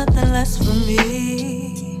rings, nothing less for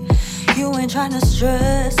me. You ain't tryna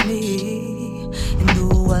stress me. And do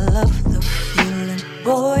I love the feeling?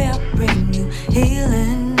 Boy, I'll bring you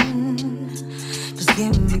healing.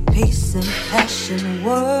 Give me peace and passion,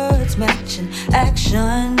 words matching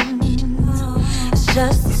action. It's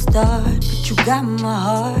just a start, but you got my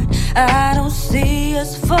heart. I don't see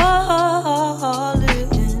us falling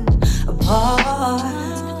apart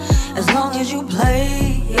as long as you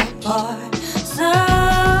play your part. So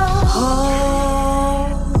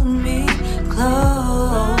hold me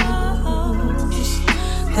close.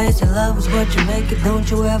 Place your love is what you make it. Don't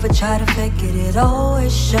you ever try to fake it. It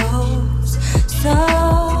always shows. So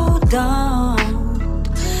don't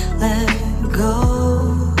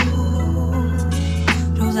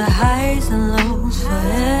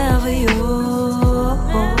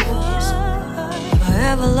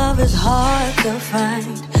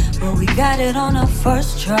it on the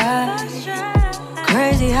first try.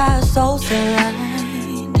 Crazy how it's so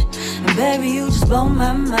aligned. And baby, you just blow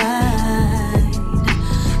my mind.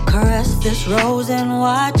 Caress this rose and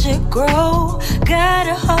watch it grow. Got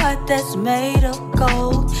a heart that's made of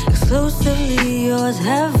gold. Exclusively yours,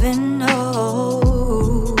 heaven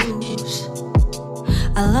knows.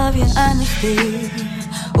 I love your honesty.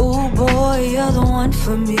 Ooh boy, you're the one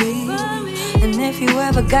for me. And if you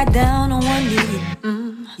ever got down on one knee,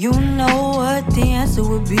 you know what the answer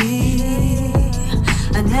would be.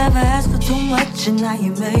 I never asked for too much and now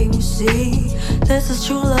you made me see. This is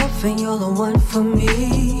true love and you're the one for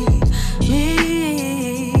me.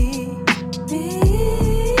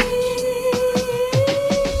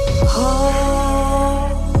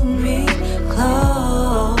 Hold me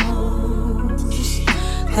close.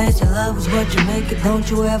 Pledge your love is what you make it. Don't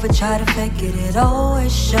you ever try to fake it. It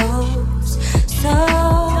always shows. So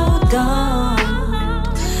don't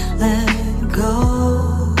let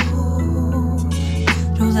go.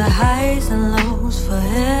 Through the highs and lows,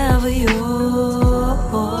 forever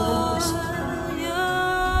yours.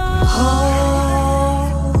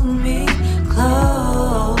 Hold me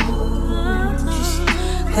close.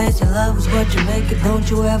 Pledge your love is what you make it. Don't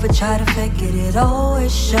you ever try to fake it. It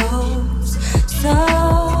always shows. So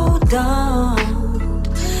don't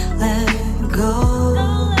let go.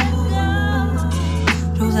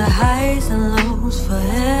 Through the highs and lows,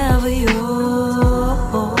 forever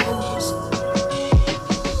yours.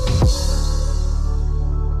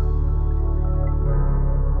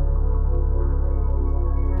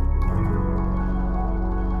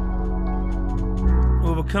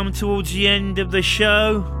 Well, we're coming towards the end of the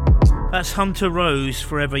show. That's Hunter Rose,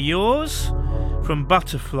 Forever Yours, from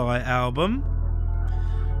Butterfly album.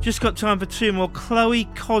 Just got time for two more. Chloe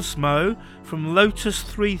Cosmo from Lotus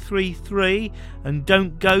 333 and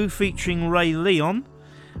Don't Go featuring Ray Leon.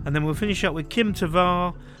 And then we'll finish up with Kim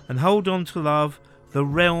Tavar and Hold On to Love, the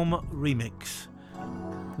Realm remix.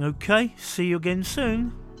 Okay, see you again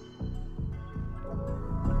soon.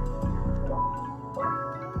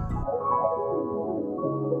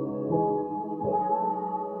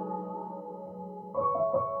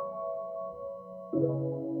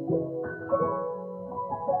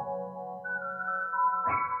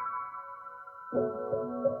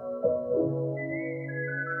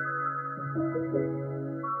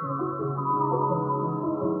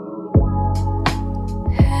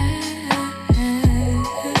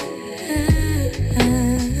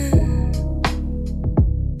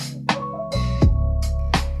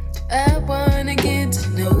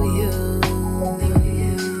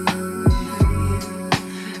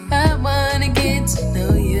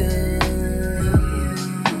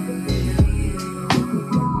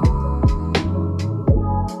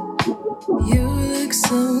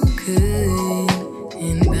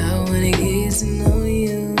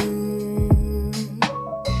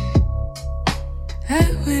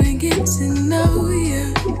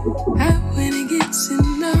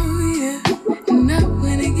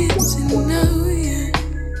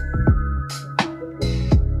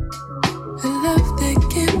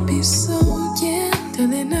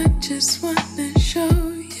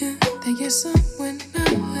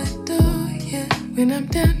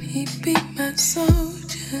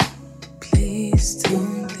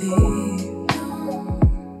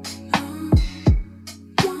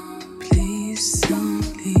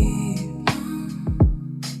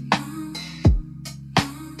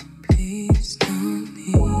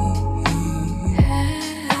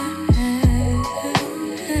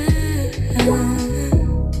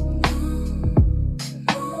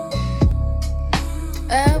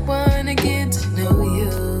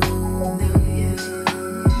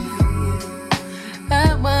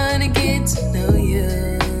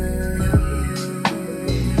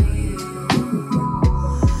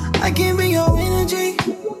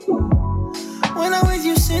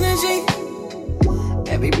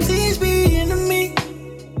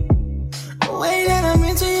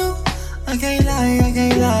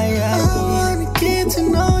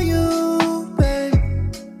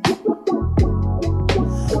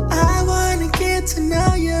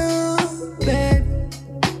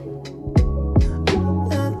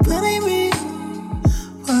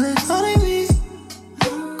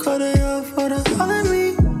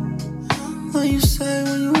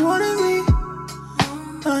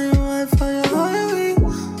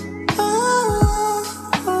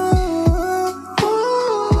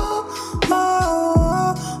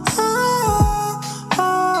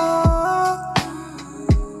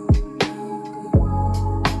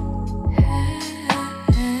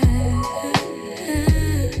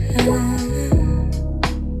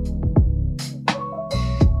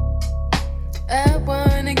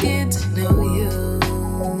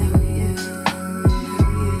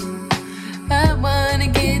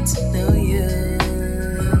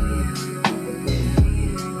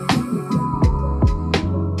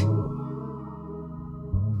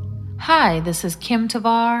 Hi, this is Kim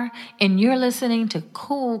Tavar, and you're listening to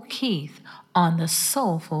Kool Keith on the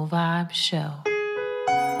Soulful Vibe Show.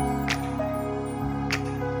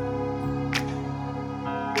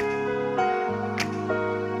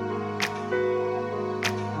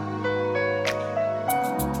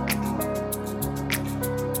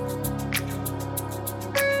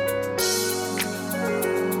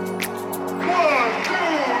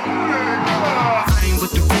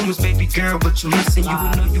 Baby girl, but you listen, you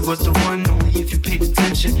would know you was the one only if you paid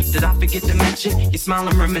attention. Did I forget to mention? You smile,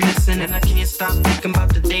 I'm reminiscing, and I can't stop thinking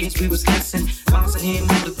about the days we was kissing. Bouncing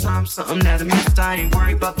him all the time, something that I missed. I ain't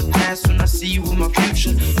worried about the past when I see you in my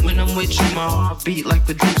future. When I'm with you, my heart beat like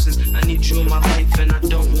the deuces. I need you in my life, and I